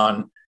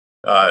Taliban,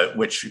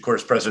 which, of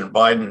course, President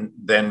Biden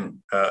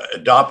then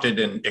adopted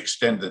and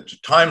extended the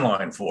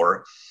timeline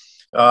for,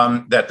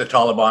 that the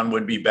Taliban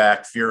would be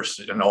back fierce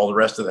and all the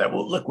rest of that.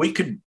 Well, look, we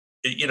could,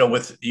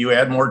 with you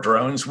add more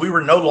drones, we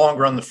were no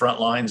longer on the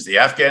front lines. The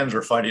Afghans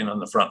were fighting on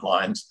the front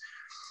lines.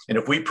 And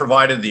if we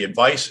provided the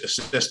advice,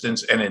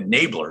 assistance, and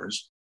enablers,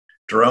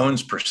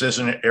 drones,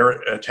 precision air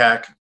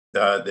attack,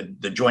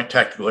 the joint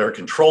tactical air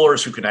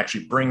controllers who can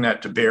actually bring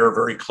that to bear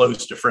very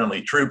close to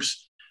friendly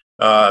troops,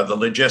 the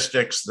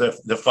logistics,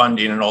 the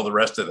funding, and all the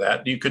rest of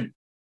that, you could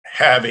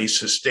have a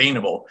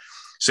sustainable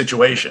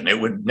situation. It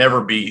would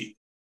never be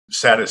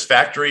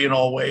satisfactory in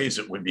all ways.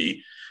 It would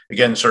be,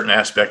 again, certain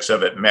aspects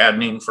of it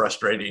maddening,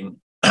 frustrating.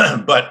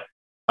 But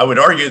I would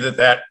argue that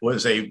that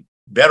was a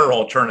better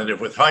alternative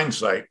with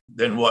hindsight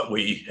than what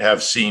we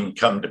have seen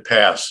come to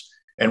pass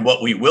and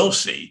what we will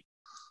see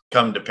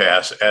come to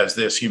pass as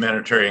this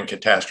humanitarian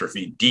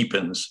catastrophe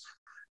deepens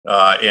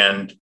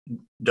and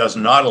does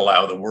not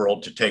allow the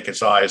world to take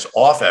its eyes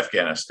off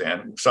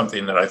Afghanistan,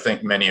 something that I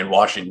think many in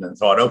Washington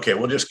thought, okay,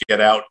 we'll just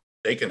get out.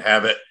 They can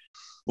have it.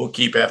 We'll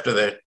keep after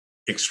the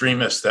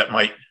extremists that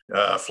might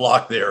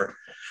flock there.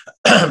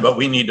 But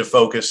we need to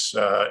focus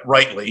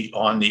rightly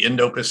on the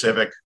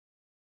Indo-Pacific,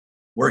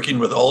 working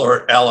with all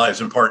our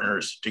allies and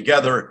partners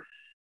together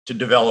to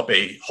develop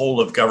a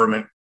whole of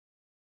government,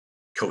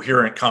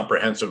 coherent,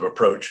 comprehensive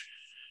approach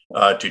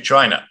to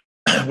China,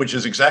 which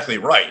is exactly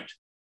right.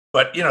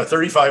 But,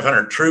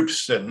 3,500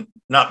 troops, and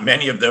not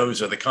many of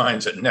those are the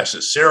kinds that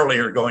necessarily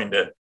are going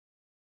to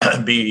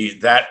be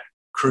that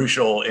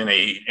crucial in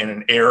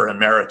an air and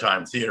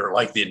maritime theater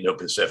like the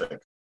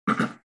Indo-Pacific.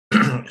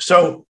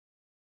 So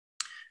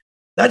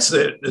that's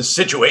the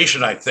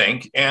situation, I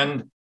think.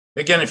 And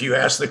again, if you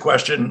ask the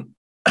question,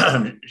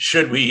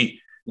 should we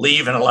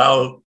leave and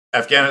allow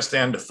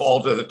Afghanistan to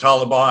fall to the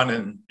Taliban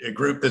and a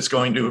group that's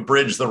going to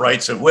abridge the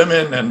rights of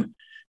women and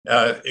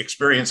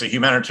experience a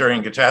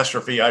humanitarian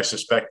catastrophe, I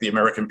suspect the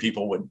American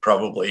people would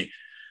probably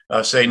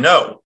say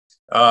no.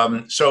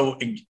 So,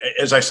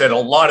 as I said, a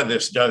lot of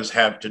this does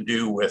have to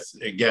do with,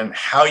 again,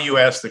 how you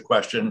ask the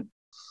question,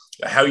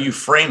 how you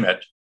frame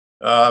it,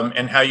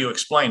 and how you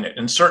explain it.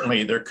 And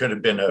certainly there could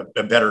have been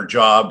a better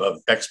job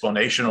of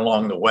explanation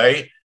along the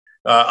way.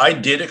 I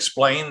did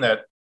explain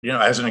that,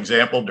 as an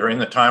example, during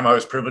the time I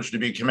was privileged to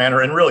be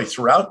commander, and really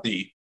throughout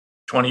the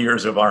 20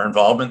 years of our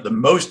involvement, the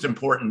most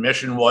important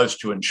mission was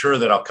to ensure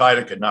that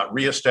al-Qaeda could not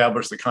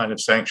reestablish the kind of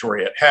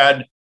sanctuary it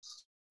had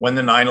when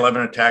the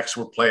 9/11 attacks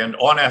were planned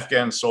on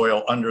Afghan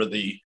soil under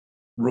the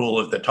rule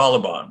of the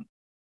Taliban.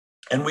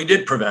 And we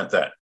did prevent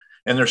that.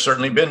 And there's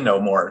certainly been no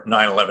more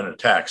 9/11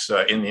 attacks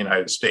in the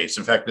United States.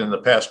 In fact, in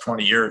the past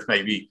 20 years,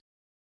 maybe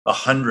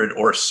 100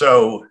 or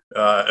so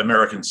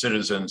American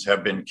citizens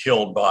have been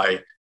killed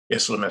by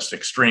Islamist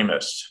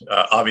extremists.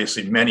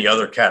 Obviously, many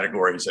other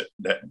categories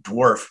that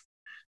dwarf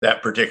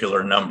that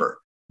particular number.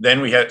 Then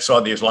we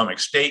saw the Islamic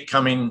State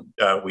coming.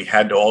 We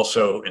had to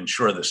also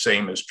ensure the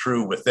same is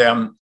true with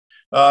them.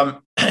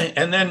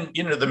 And then,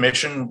 the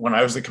mission when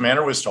I was the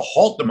commander was to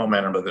halt the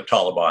momentum of the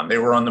Taliban. They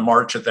were on the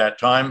march at that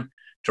time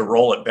to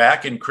roll it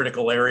back in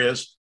critical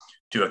areas,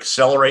 to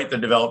accelerate the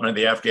development of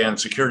the Afghan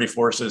security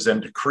forces,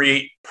 and to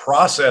create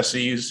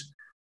processes,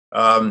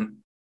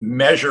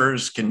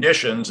 measures,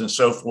 conditions, and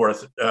so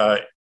forth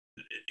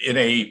in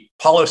a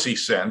policy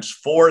sense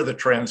for the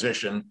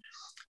transition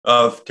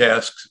of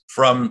tasks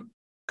from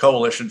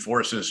coalition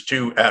forces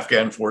to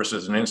Afghan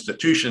forces and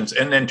institutions,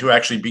 and then to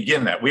actually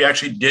begin that. We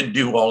actually did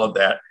do all of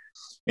that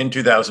in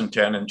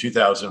 2010 and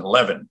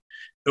 2011.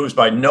 It was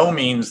by no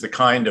means the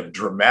kind of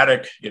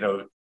dramatic,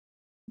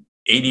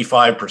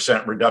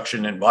 85%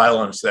 reduction in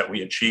violence that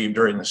we achieved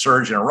during the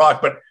surge in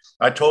Iraq. But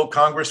I told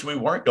Congress we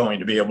weren't going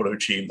to be able to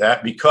achieve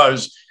that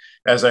because,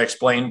 as I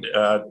explained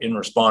in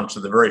response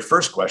to the very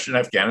first question,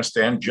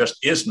 Afghanistan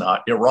just is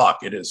not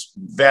Iraq. It is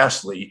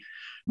vastly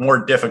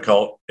more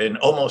difficult in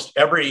almost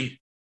every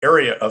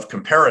area of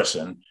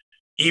comparison,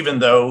 even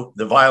though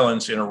the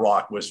violence in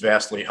Iraq was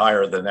vastly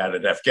higher than that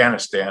at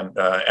Afghanistan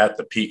at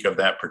the peak of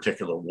that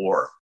particular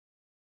war.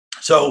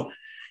 So,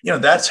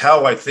 that's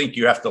how I think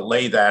you have to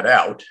lay that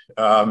out.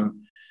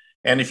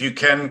 And if you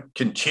can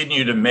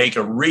continue to make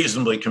a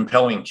reasonably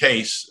compelling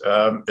case,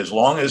 as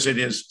long as it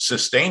is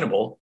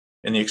sustainable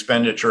in the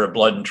expenditure of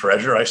blood and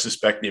treasure, I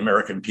suspect the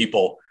American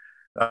people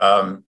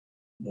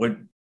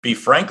would be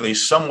frankly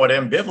somewhat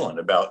ambivalent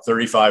about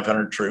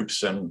 3,500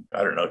 troops and,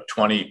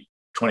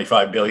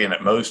 25 billion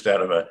at most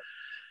out of a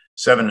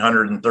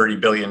 $730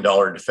 billion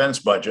defense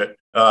budget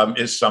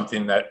is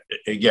something that,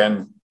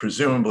 again,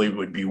 presumably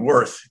would be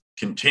worth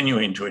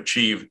continuing to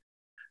achieve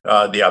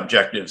the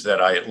objectives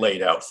that I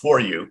laid out for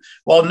you,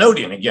 while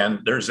noting,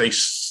 again, there's a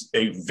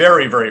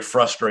very, very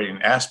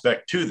frustrating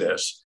aspect to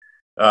this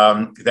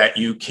that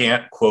you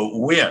can't, quote,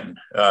 win,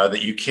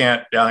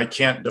 that I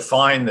can't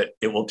define that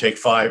it will take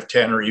 5,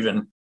 10, or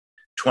even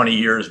 20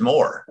 years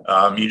more.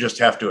 You just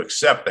have to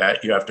accept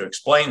that. You have to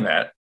explain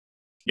that.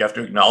 You have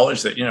to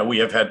acknowledge that, we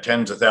have had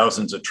tens of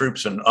thousands of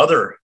troops in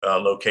other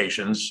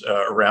locations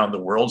around the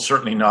world,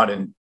 certainly not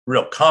in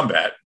real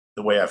combat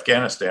the way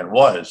Afghanistan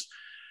was,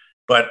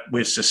 but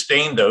we've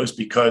sustained those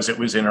because it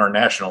was in our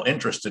national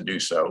interest to do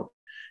so.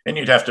 And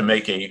you'd have to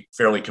make a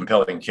fairly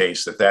compelling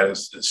case that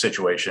is the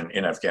situation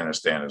in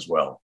Afghanistan as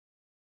well.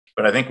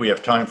 but I think we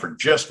have time for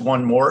just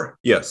one more.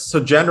 Yes.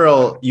 So,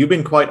 General, you've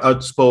been quite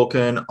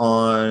outspoken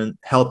on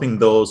helping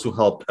those who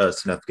helped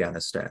us in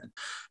Afghanistan.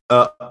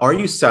 Are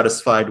you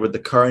satisfied with the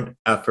current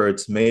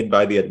efforts made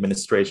by the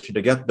administration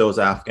to get those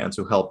Afghans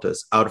who helped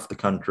us out of the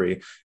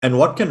country? And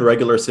what can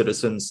regular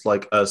citizens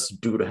like us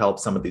do to help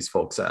some of these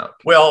folks out?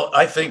 Well,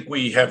 I think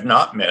we have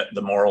not met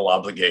the moral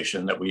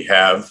obligation that we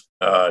have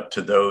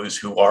to those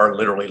who are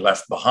literally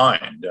left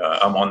behind.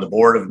 I'm on the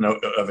board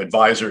of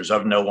advisors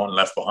of No One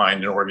Left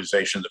Behind, an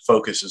organization that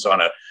focuses on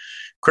a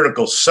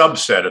critical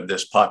subset of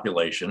this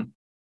population,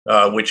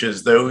 which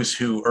is those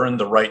who earned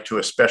the right to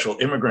a special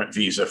immigrant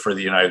visa for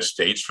the United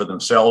States for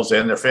themselves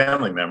and their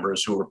family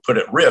members who were put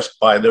at risk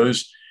by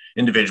those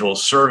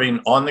individuals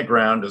serving on the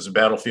ground as a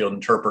battlefield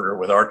interpreter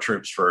with our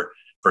troops for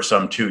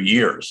some 2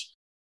 years.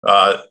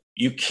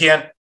 You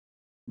can't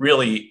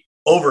really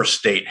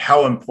overstate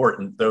how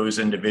important those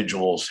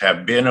individuals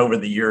have been over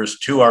the years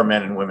to our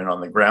men and women on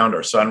the ground.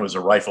 Our son was a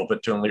rifle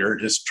platoon leader.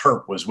 His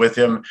TERP was with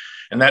him,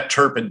 and that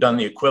TERP had done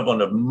the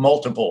equivalent of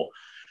multiple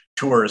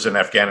tours in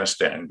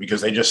Afghanistan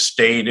because they just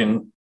stayed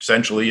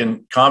essentially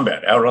in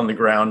combat, out on the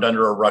ground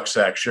under a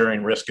rucksack,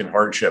 sharing risk and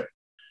hardship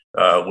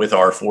with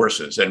our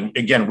forces. And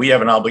again, we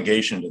have an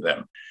obligation to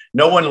them.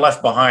 No One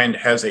Left Behind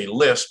has a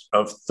list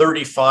of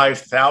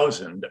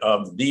 35,000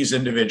 of these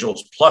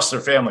individuals plus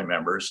their family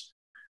members.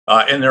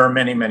 And there are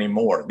many, many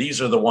more.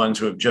 These are the ones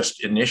who have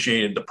just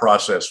initiated the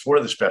process for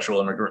the special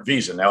immigrant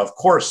visa. Now, of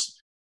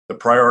course, the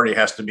priority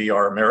has to be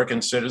our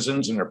American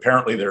citizens. And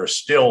apparently there are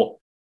still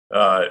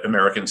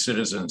American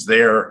citizens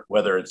there,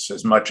 whether it's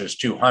as much as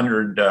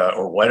 200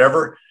 or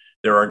whatever.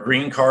 There are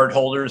green card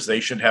holders.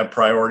 They should have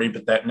priority,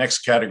 but that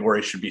next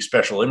category should be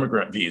special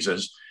immigrant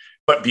visas.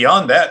 But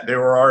beyond that,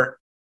 there are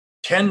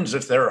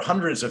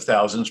hundreds of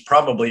thousands,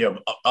 probably, of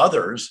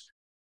others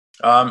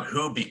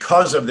who,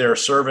 because of their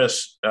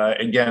service,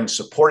 again,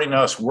 supporting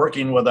us,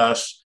 working with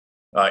us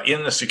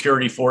in the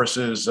security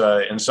forces,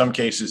 in some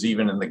cases,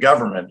 even in the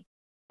government,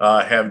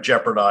 have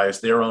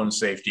jeopardized their own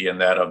safety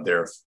and that of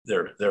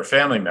their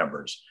family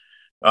members.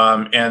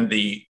 And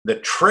the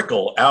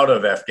trickle out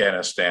of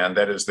Afghanistan,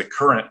 that is the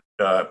current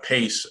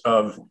pace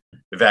of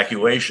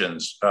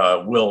evacuations,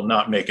 will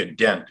not make a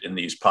dent in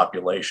these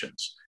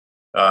populations.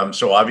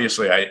 So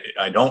obviously,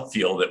 I don't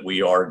feel that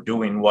we are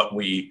doing what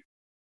we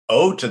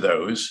owe to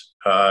those,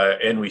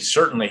 and we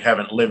certainly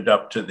haven't lived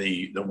up to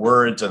the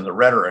words and the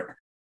rhetoric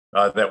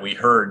that we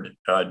heard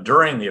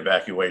during the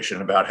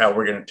evacuation about how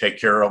we're going to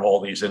take care of all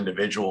these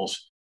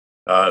individuals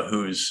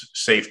whose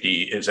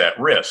safety is at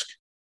risk.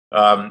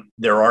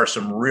 There are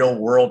some real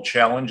world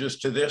challenges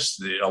to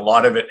this. A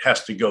lot of it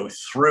has to go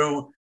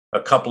through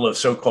a couple of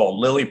so-called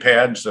lily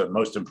pads, the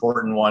most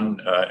important one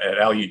at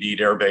Al Udeid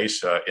Air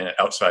Base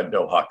outside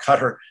Doha,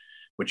 Qatar,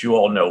 which you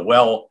all know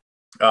well.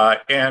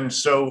 And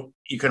so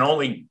you can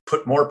only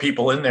put more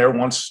people in there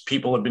once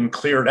people have been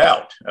cleared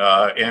out.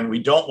 And we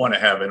don't want to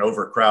have an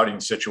overcrowding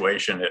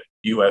situation at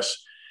U.S.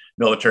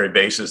 military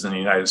bases in the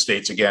United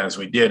States again, as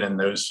we did in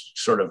those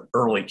sort of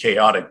early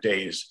chaotic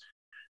days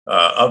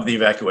of the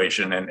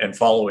evacuation and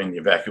following the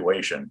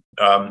evacuation.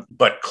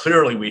 But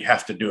clearly we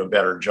have to do a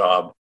better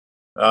job.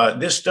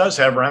 This does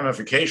have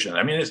ramifications.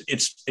 I mean,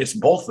 it's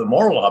both the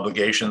moral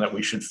obligation that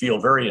we should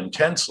feel very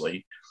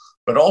intensely,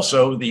 but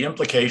also the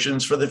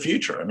implications for the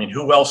future. I mean,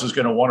 who else is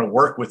going to want to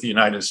work with the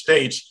United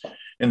States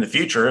in the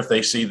future if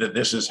they see that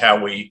this is how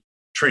we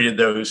treated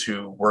those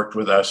who worked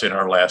with us in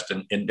our last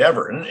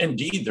endeavor? And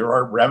indeed, there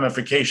are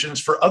ramifications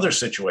for other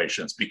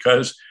situations,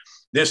 because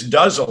this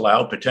does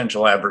allow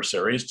potential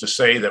adversaries to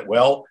say that,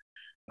 well,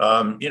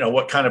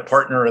 what kind of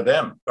partner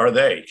are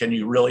they? Can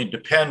you really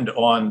depend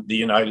on the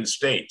United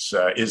States?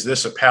 Is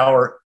this a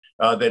power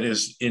that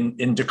is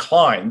in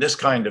decline? This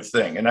kind of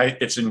thing. And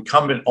it's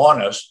incumbent on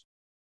us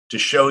to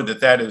show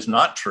that that is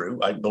not true.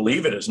 I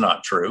believe it is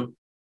not true.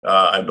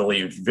 I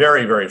believe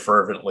very, very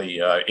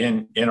fervently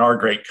in our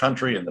great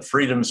country and the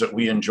freedoms that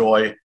we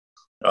enjoy,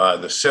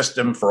 the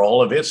system for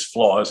all of its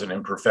flaws and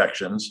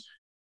imperfections.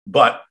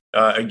 But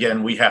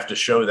again, we have to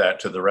show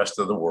that to the rest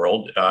of the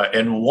world.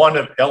 And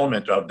one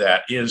element of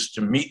that is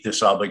to meet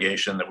this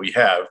obligation that we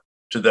have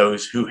to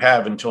those who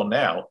have until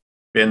now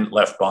been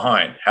left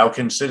behind. How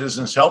can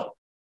citizens help?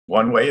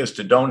 One way is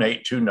to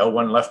donate to No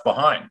One Left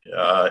Behind.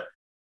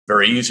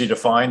 Very easy to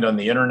find on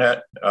the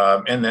internet.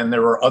 And then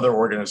there are other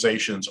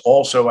organizations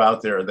also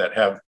out there that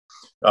have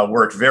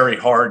worked very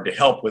hard to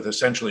help with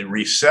essentially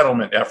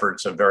resettlement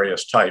efforts of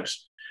various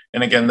types.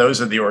 And again,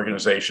 those are the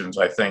organizations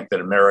I think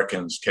that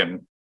Americans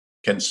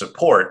can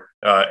support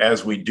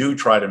as we do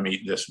try to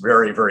meet this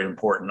very, very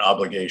important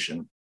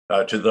obligation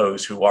to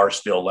those who are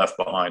still left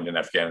behind in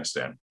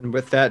Afghanistan. And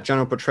with that,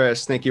 General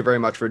Petraeus, thank you very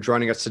much for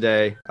joining us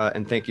today,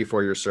 and thank you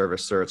for your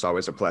service, sir. It's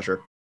always a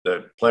pleasure.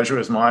 The pleasure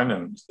is mine,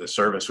 and the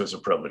service was a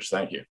privilege.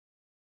 Thank you.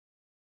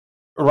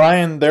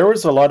 Ryan, there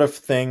was a lot of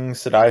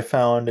things that I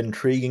found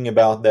intriguing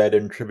about that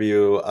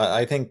interview.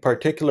 I think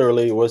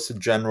particularly was the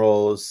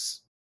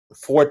general's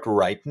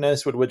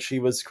forthrightness with which he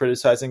was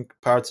criticizing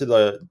parts of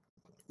the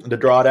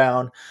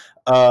drawdown.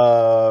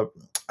 I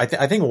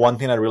think one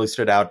thing that really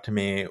stood out to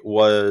me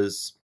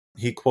was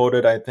he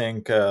quoted, I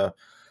think,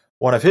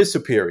 one of his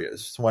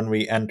superiors when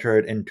we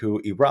entered into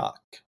Iraq,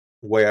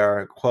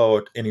 where,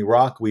 quote, in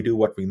Iraq, we do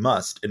what we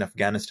must. In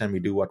Afghanistan, we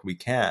do what we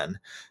can.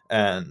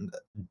 And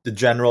the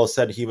general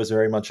said he was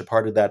very much a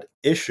part of that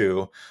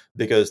issue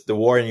because the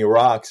war in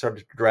Iraq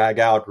started to drag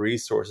out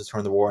resources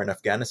from the war in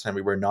Afghanistan.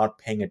 We were not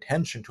paying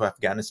attention to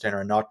Afghanistan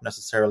or not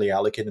necessarily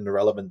allocating the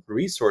relevant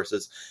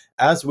resources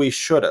as we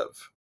should have.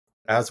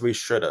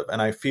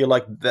 And I feel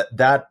like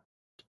that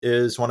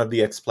is one of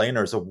the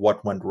explainers of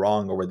what went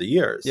wrong over the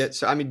years. Yeah,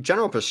 so I mean,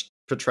 General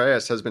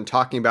Petraeus has been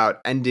talking about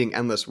ending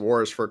endless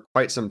wars for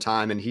quite some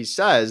time, and he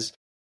says,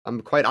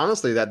 quite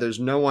honestly, that there's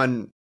no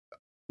one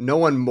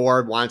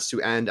more wants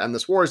to end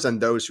endless wars than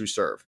those who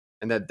serve,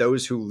 and that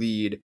those who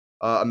lead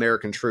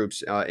American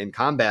troops in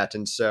combat.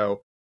 And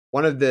so,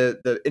 one of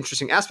the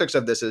interesting aspects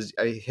of this is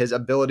his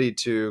ability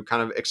to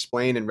kind of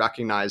explain and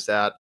recognize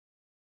that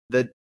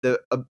the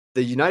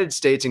United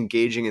States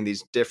engaging in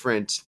these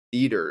different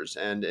theaters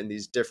and in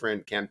these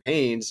different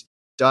campaigns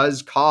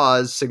does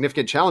cause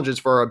significant challenges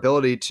for our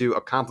ability to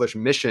accomplish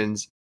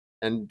missions.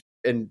 And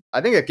I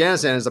think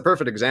Afghanistan is a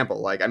perfect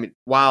example. Like, I mean,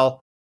 while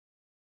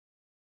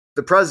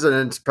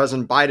President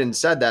Biden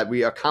said that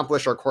we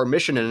accomplished our core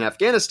mission in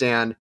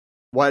Afghanistan,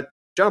 what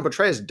General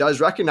Petraeus does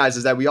recognize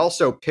is that we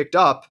also picked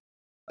up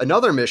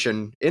another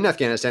mission in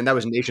Afghanistan that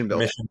was nation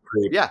building. Mission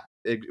creep. Yeah,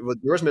 there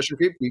was mission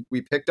creep.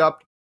 We picked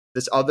up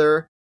this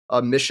other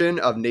mission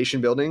of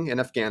nation building in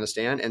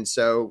Afghanistan. And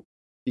so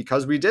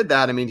because we did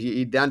that, I mean,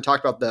 he then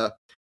talked about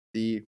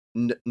the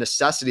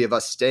necessity of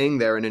us staying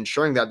there and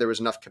ensuring that there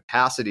was enough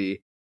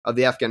capacity of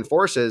the Afghan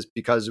forces,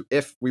 because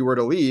if we were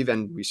to leave,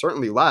 and we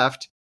certainly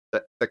left,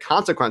 the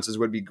consequences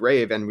would be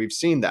grave, and we've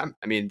seen them.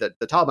 I mean, the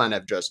Taliban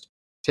have just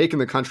taken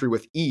the country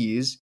with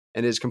ease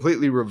and is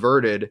completely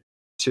reverted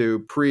to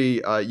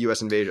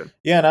pre-U.S. invasion.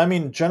 Yeah, and I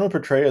mean, General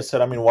Petraeus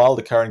said, I mean, while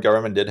the current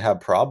government did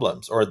have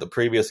problems, or the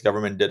previous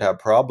government did have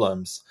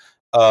problems,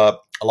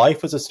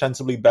 life was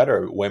ostensibly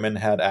better. Women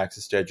had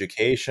access to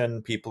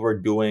education. People were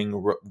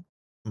doing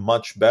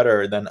much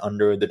better than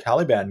under the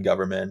Taliban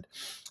government.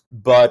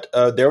 But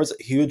there was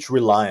a huge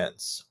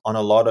reliance on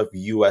a lot of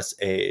U.S.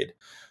 aid.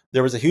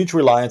 There was a huge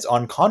reliance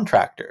on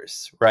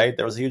contractors, right?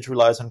 There was a huge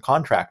reliance on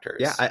contractors.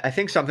 Yeah, I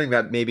think something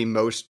that maybe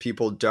most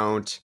people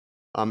don't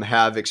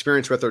have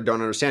experience with or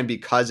don't understand,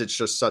 because it's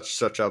just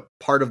such a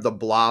part of the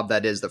blob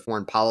that is the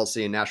foreign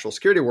policy and national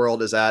security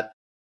world, is that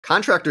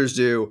contractors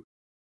do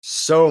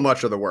so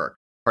much of the work,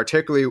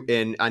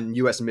 particularly on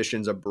U.S.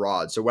 missions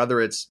abroad. So whether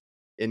it's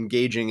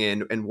engaging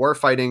in war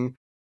fighting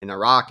in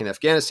Iraq and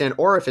Afghanistan,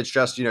 or if it's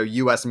just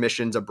U.S.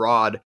 missions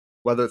abroad,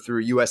 whether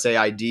through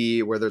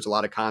USAID, where there's a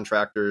lot of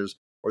contractors,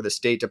 or the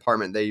State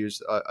Department, they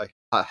use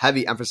a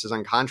heavy emphasis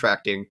on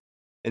contracting.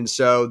 And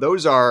so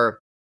those are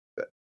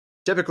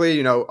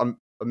typically,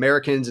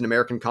 Americans and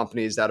American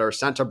companies that are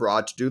sent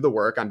abroad to do the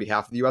work on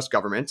behalf of the U.S.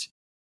 government.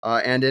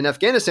 And in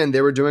Afghanistan,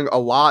 they were doing a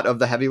lot of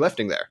the heavy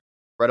lifting there,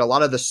 right? A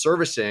lot of the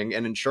servicing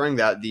and ensuring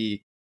that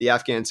the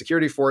Afghan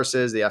security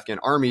forces, the Afghan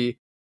army,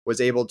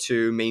 was able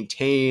to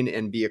maintain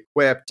and be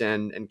equipped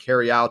and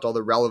carry out all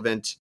the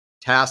relevant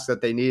tasks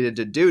that they needed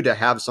to do to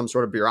have some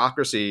sort of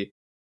bureaucracy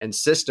and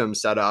system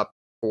set up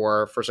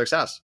for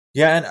success.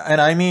 Yeah, and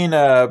I mean,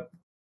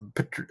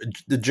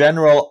 the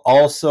general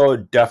also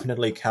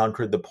definitely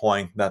countered the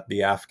point that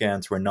the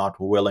Afghans were not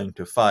willing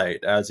to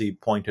fight. As he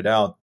pointed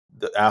out,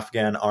 the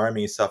Afghan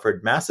army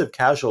suffered massive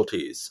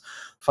casualties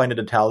fighting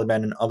the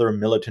Taliban and other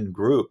militant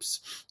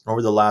groups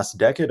over the last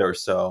decade or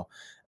so.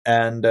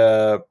 And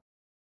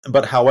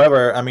but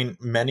however, I mean,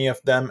 many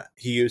of them,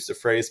 he used the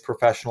phrase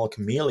professional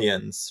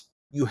chameleons.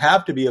 You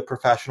have to be a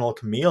professional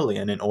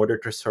chameleon in order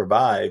to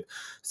survive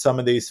some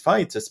of these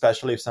fights,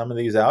 especially if some of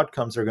these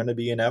outcomes are going to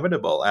be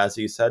inevitable. As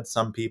he said,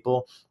 some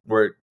people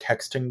were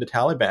texting the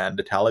Taliban.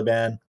 The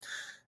Taliban,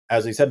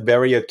 as he said,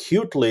 very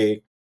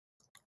acutely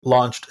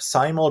launched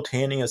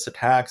simultaneous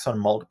attacks on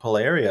multiple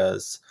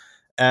areas.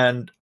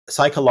 And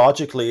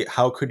psychologically,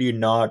 how could you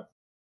not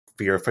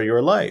fear for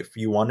your life?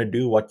 You want to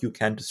do what you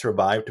can to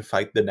survive to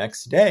fight the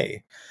next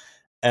day.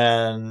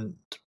 And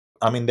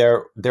I mean,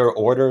 their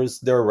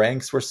orders, their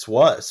ranks were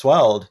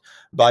swelled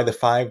by the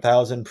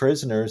 5,000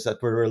 prisoners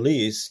that were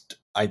released,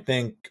 I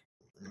think,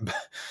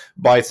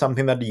 by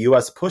something that the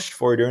U.S. pushed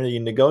for during the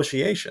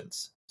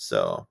negotiations.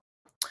 So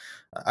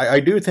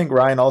I do think,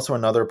 Ryan, also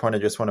another point I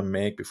just want to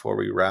make before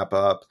we wrap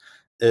up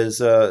is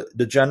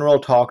the general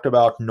talked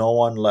about No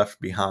One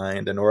Left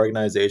Behind, an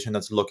organization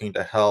that's looking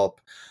to help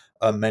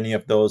many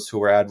of those who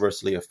were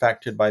adversely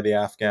affected by the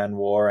Afghan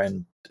war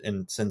and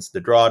since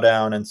the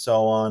drawdown and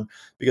so on,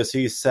 because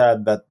he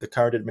said that the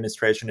current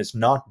administration is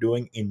not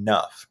doing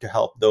enough to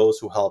help those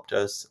who helped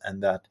us,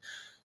 and that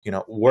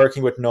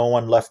working with No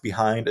One Left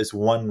Behind is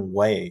one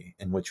way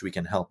in which we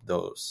can help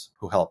those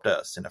who helped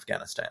us in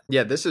Afghanistan.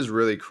 Yeah, this is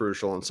really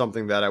crucial and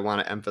something that I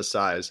want to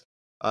emphasize.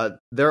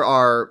 There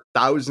are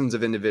thousands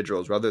of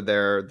individuals, whether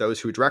they're those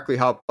who directly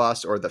helped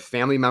us or the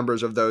family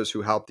members of those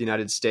who helped the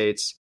United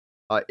States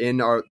in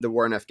the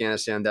war in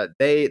Afghanistan, that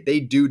they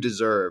do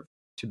deserve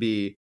to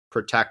be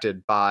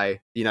protected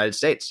by the United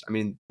States. I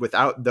mean,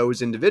 without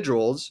those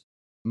individuals,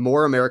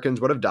 more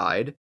Americans would have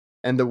died,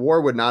 and the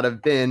war would not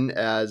have been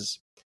as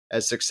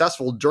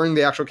successful during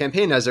the actual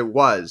campaign as it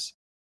was.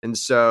 And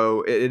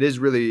so it is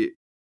really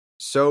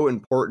so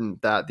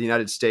important that the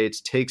United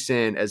States takes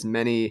in as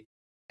many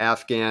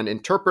Afghan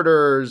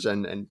interpreters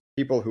and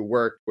people who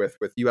work with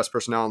U.S.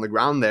 personnel on the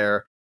ground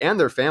there and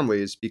their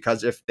families,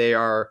 because if they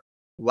are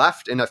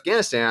left in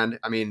Afghanistan,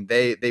 I mean,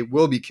 they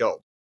will be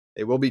killed.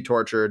 They will be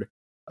tortured.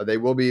 They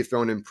will be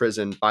thrown in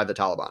prison by the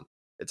Taliban.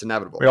 It's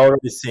inevitable. We're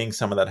already seeing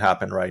some of that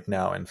happen right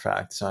now, in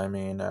fact. So, I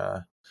mean,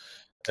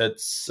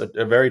 it's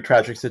a very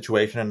tragic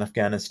situation in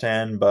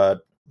Afghanistan,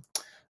 but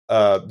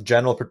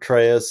General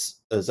Petraeus'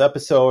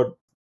 episode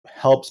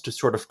helps to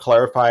sort of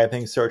clarify, I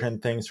think, certain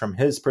things from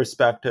his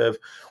perspective.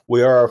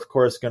 We are, of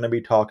course, going to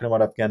be talking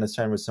about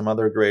Afghanistan with some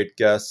other great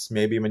guests,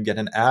 maybe even get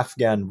an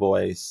Afghan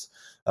voice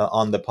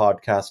on the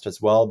podcast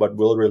as well, but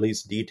we'll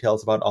release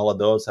details about all of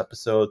those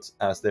episodes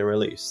as they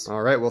release.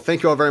 All right. Well,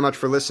 thank you all very much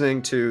for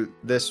listening to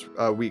this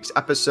week's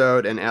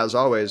episode. And as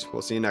always,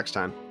 we'll see you next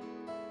time.